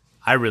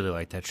 I really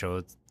like that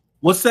show.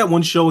 What's that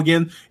one show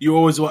again? You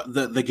always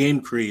the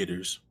game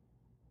creators.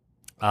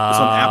 It's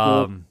on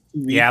Apple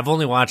TV. Yeah, I've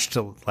only watched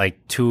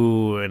like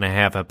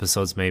 2.5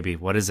 episodes, maybe.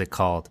 What is it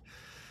called?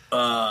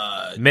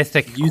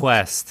 Mythic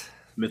Quest.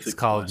 It's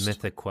called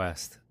Mythic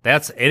Quest.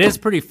 It is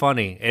pretty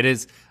funny. It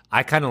is.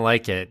 I kind of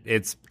like it.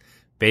 It's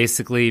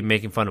basically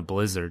making fun of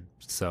Blizzard,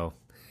 so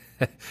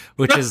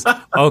which is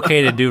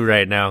okay to do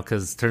right now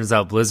because turns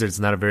out Blizzard's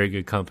not a very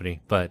good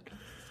company. But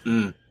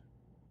they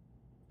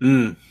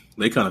kind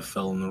of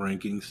fell in the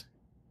rankings.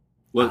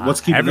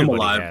 What's keeping them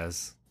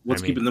alive?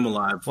 Keeping them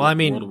alive? Well, I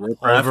mean,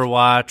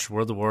 Overwatch,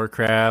 World of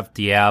Warcraft,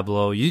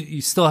 Diablo.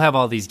 You still have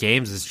all these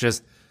games. It's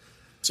just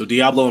so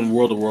Diablo and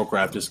World of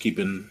Warcraft is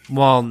keeping.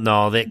 Well,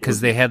 no,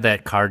 because they had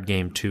that card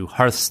game too,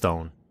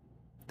 Hearthstone.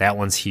 That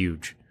one's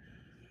huge.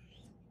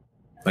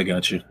 I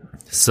got you.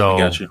 So,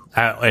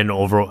 and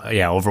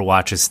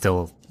Overwatch is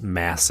still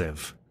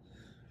massive.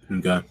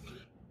 Okay.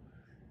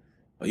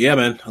 But yeah,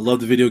 man, I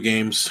love the video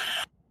games.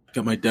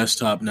 Got my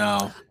desktop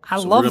now. I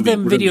love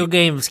them video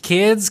games,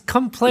 kids.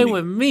 Come play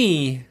with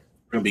me. I'm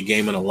gonna be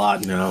gaming a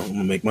lot now. I'm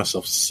gonna make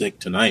myself sick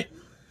tonight.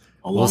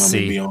 We'll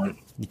see. You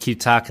keep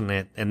talking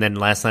it, and then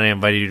last night I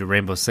invited you to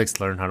Rainbow Six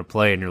to learn how to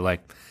play, and you're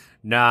like,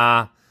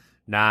 "Nah,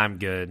 I'm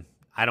good.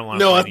 I don't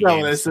want to play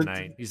any games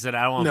tonight." You said,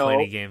 "I don't want to play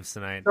any games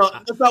tonight." No,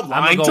 that's not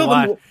lying.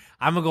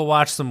 I'm gonna go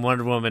watch some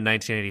Wonder Woman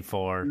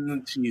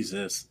 1984.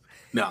 Jesus,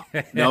 no.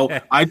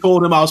 I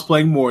told him I was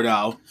playing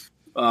Mordhau.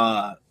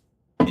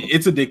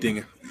 It's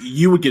addicting.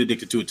 You would get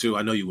addicted to it too.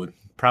 I know you would.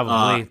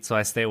 Probably. So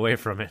I stay away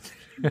from it.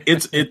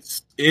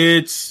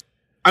 It's.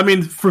 I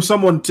mean, for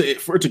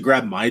it to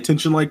grab my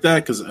attention like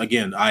that, because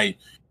again, I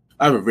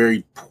have a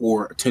very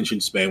poor attention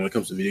span when it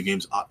comes to video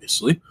games,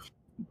 obviously.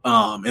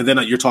 And then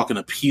you're talking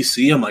a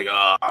PC. I'm like,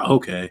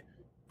 okay,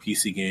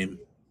 PC game.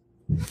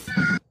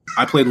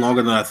 I played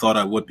longer than I thought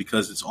I would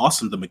because it's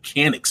awesome. The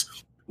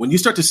mechanics. When you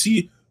start to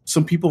see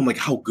some people and like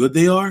how good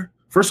they are.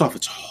 First off,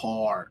 it's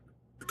hard.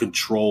 The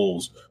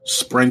controls,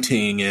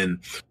 sprinting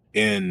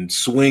and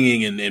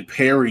swinging and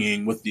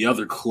parrying with the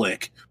other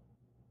click.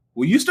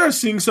 When you start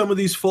seeing some of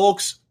these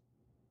folks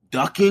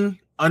ducking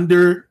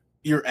under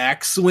your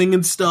axe swing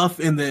and stuff,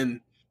 and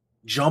then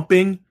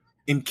jumping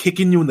and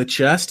kicking you in the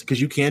chest because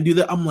you can do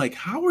that. I'm like,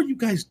 how are you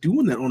guys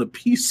doing that on a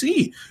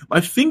PC? My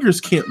fingers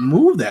can't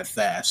move that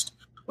fast.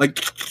 Like,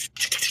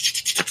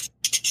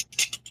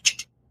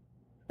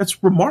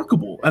 that's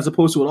remarkable, as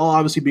opposed to it all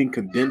obviously being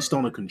condensed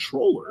on a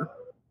controller.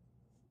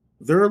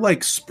 They're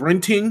like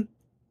sprinting,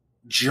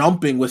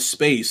 jumping with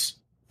space,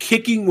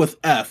 kicking with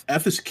F.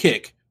 F is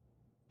kick,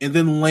 and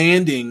then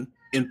landing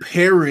and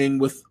parrying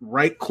with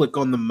right click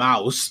on the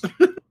mouse.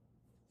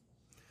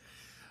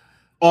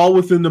 All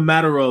within the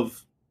matter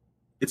of,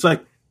 it's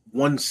like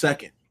 1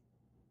 second.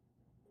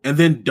 And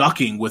then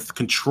ducking with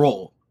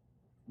control.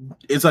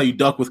 It's how you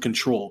duck with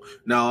control.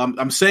 Now,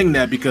 I'm saying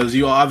that because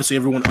obviously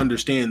everyone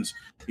understands,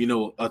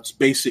 a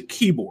basic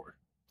keyboard.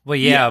 Well,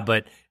 yeah.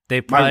 But they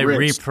probably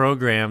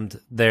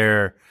reprogrammed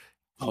their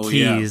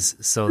keys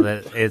so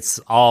that it's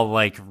all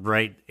like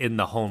right in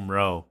the home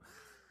row,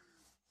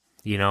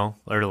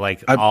 or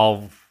like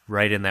all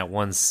right in that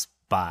one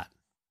spot.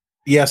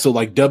 Yeah, so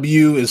like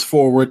W is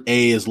forward,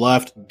 A is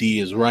left, D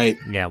is right.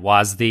 Yeah,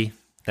 WASD.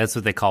 That's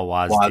what they call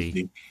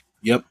WASD.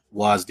 Yep,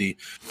 WASD.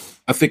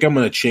 I think I'm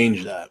going to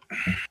change that.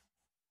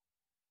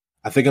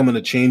 I think I'm going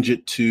to change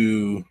it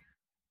to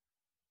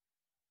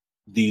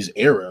these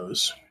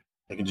arrows.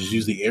 I can just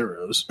use the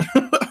arrows.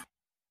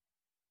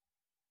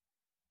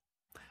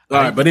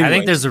 But anyway. I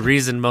think there's a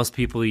reason most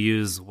people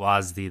use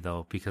WASD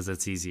though, because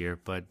it's easier.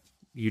 But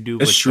you do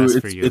what's best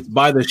for you. It's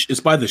by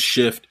the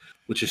shift,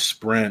 which is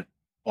sprint.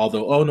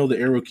 Although, the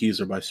arrow keys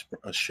are by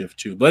a shift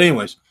too. But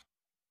anyways,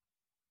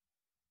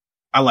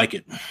 I like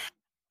it.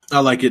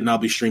 And I'll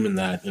be streaming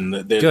that. And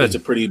it's a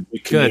pretty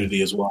big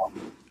community as well.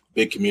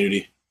 Big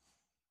community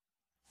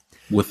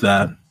with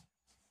that.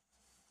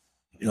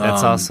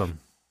 That's awesome.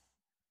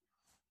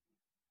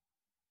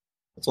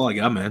 That's all I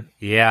got, man.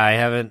 Yeah, I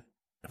haven't.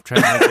 I'm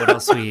trying to think what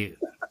else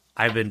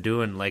I've been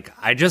doing. Like,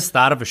 I just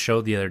thought of a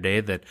show the other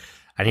day that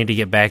I need to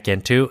get back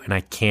into, and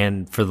I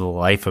can, for the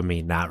life of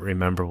me, not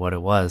remember what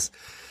it was.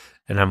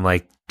 And I'm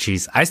like,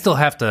 geez, I still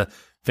have to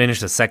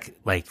finish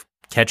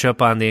catch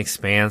up on The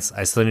Expanse.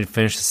 I still need to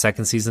finish the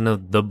second season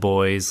of The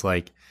Boys.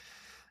 Like,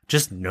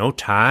 just no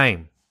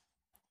time.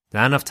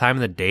 Not enough time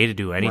in the day to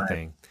do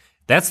anything. Right.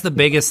 That's the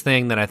biggest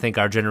thing that I think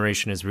our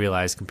generation has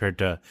realized compared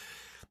to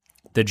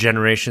the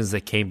generations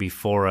that came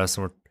before us.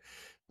 Or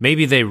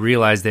maybe they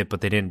realized it,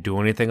 but they didn't do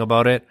anything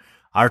about it.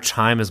 Our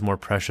time is more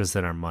precious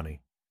than our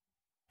money.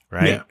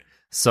 Right? Yeah.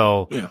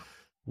 So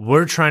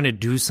we're trying to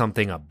do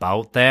something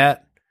about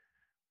that.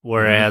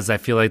 Whereas I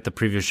feel like the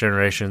previous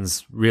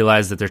generations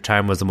realized that their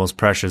time was the most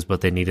precious,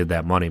 but they needed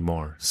that money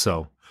more.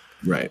 So,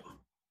 right.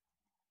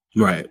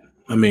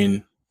 I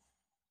mean,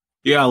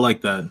 yeah, I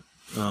like that.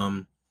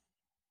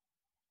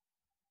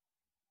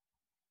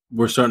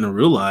 We're starting to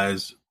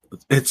realize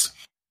it's,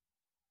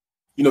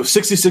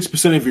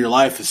 66% of your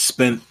life is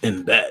spent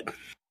in bed,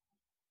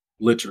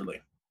 literally.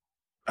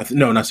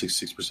 No, not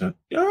 66%.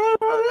 Yeah,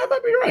 that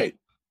might be right.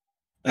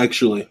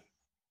 Actually,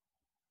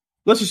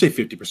 let's just say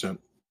 50%.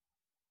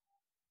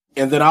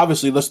 And then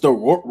obviously let's throw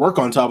work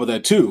on top of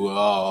that too.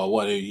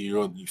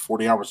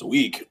 40 hours a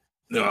week.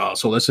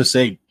 So let's just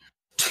say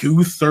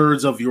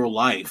 2/3 of your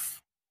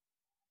life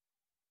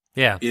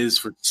is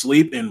for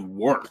sleep and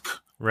work.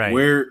 Right.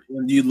 Where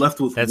you left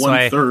with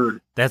 1/3.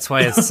 That's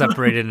why it's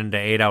separated into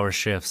 8-hour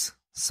shifts.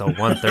 So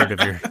 1/3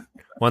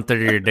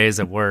 of your days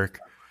at work,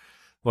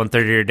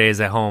 1/3 of your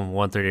days at home,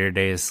 1/3 of your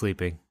day is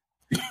sleeping.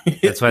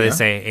 That's why they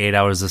say 8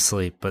 hours of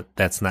sleep, but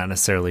that's not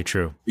necessarily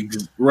true.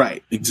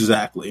 Right.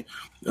 Exactly.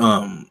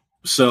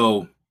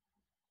 So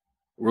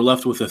we're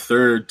left with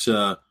 1/3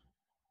 to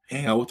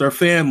hang out with our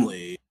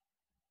family,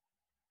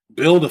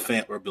 build a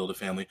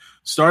family,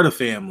 start a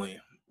family,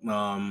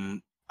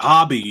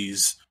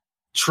 hobbies,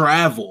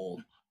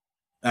 travel,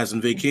 as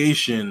in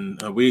vacation.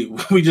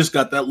 We just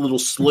got that little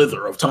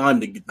slither of time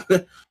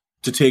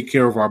to take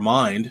care of our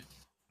mind.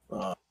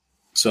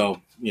 So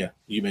yeah,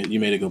 you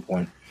made a good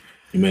point.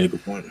 Is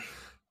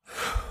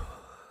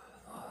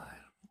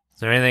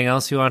there anything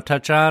else you want to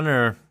touch on,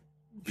 or?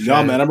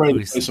 No, man, I'm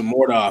ready to play some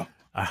more. All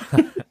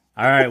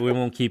right, we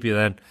won't keep you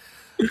then.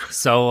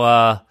 So,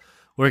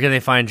 where can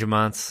they find you,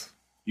 Monts?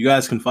 You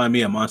guys can find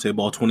me at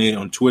MonteBall28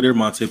 on Twitter,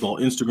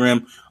 MonteBall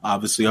Instagram,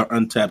 obviously our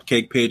Untapped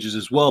Cake pages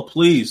as well.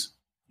 Please,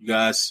 you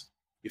guys,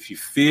 if you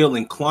feel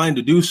inclined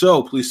to do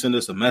so, please send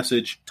us a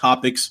message,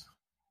 topics,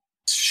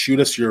 shoot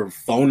us your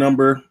phone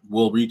number.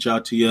 We'll reach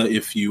out to you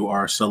if you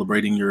are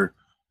celebrating your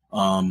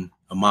a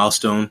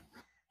milestone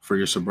for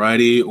your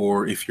sobriety,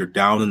 or if you're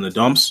down in the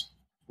dumps,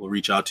 we'll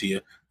reach out to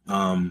you.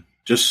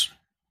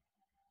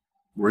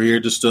 We're here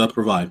just to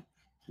provide.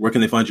 Where can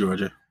they find you,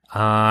 Roger?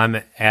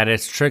 I'm at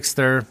It's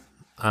Trickster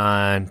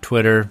on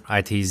Twitter,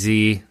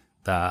 ITZ.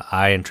 The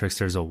I in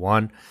Trickster is a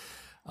 1.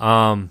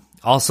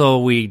 Also,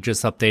 we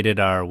just updated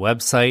our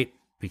website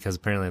because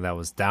apparently that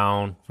was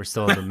down. We're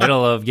still in the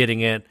middle of getting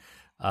it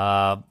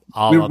all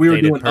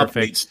updated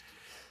perfect.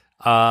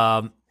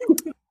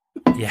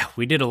 Yeah,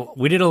 we did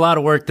a lot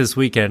of work this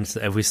weekend,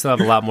 and we still have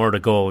a lot more to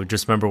go.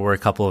 Just remember, we're a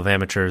couple of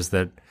amateurs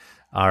that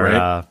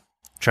are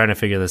trying to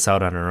figure this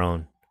out on our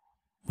own.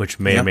 which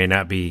may or may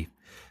not be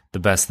the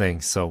best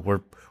thing. So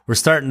we're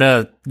starting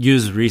to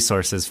use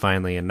resources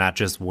finally and not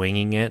just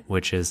winging it,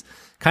 which is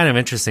kind of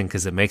interesting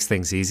because it makes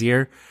things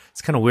easier.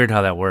 It's kind of weird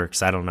how that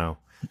works. I don't know.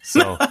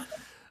 So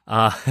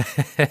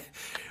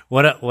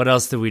what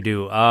else did we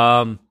do?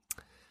 I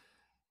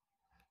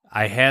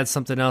had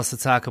something else to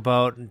talk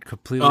about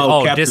completely.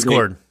 Captivate.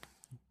 Discord.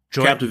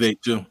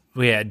 Captivate too.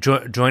 Yeah,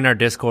 join our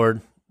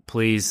Discord,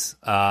 please.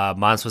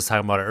 Mons was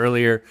talking about it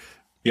earlier.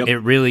 Yep. It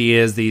really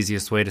is the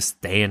easiest way to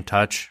stay in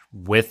touch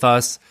with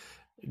us,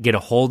 get a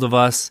hold of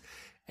us,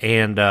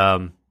 and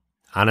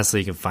honestly,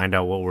 you can find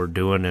out what we're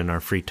doing in our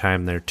free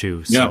time there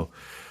too. So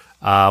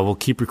we'll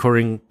keep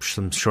recording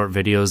some short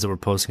videos that we're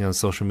posting on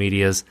social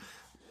medias.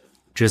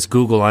 Just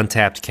Google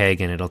Untapped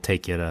Keg and it'll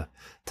take you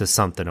to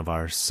something of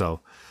ours. So,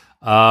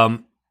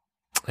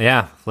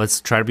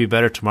 let's try to be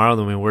better tomorrow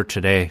than we were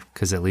today,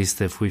 because at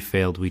least if we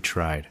failed, we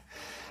tried.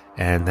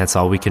 And that's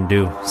all we can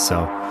do.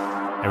 So,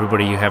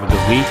 everybody, you have a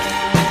good week.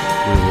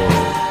 We will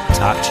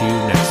talk to you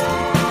next week.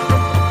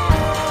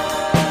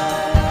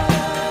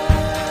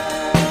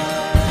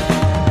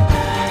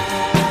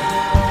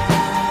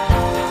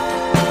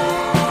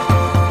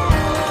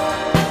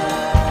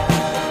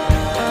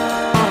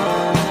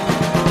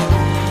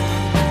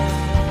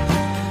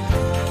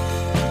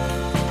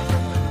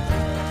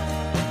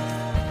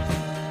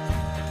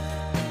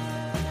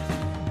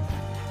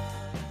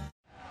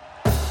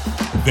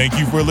 Thank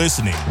you for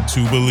listening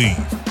to Believe.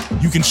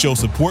 You can show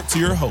support to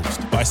your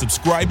host by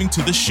subscribing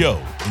to the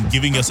show and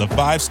giving us a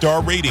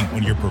 5-star rating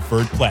on your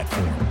preferred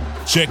platform.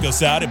 Check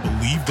us out at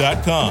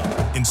Believe.com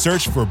and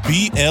search for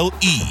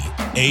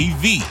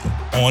BLEAV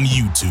on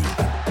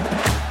YouTube.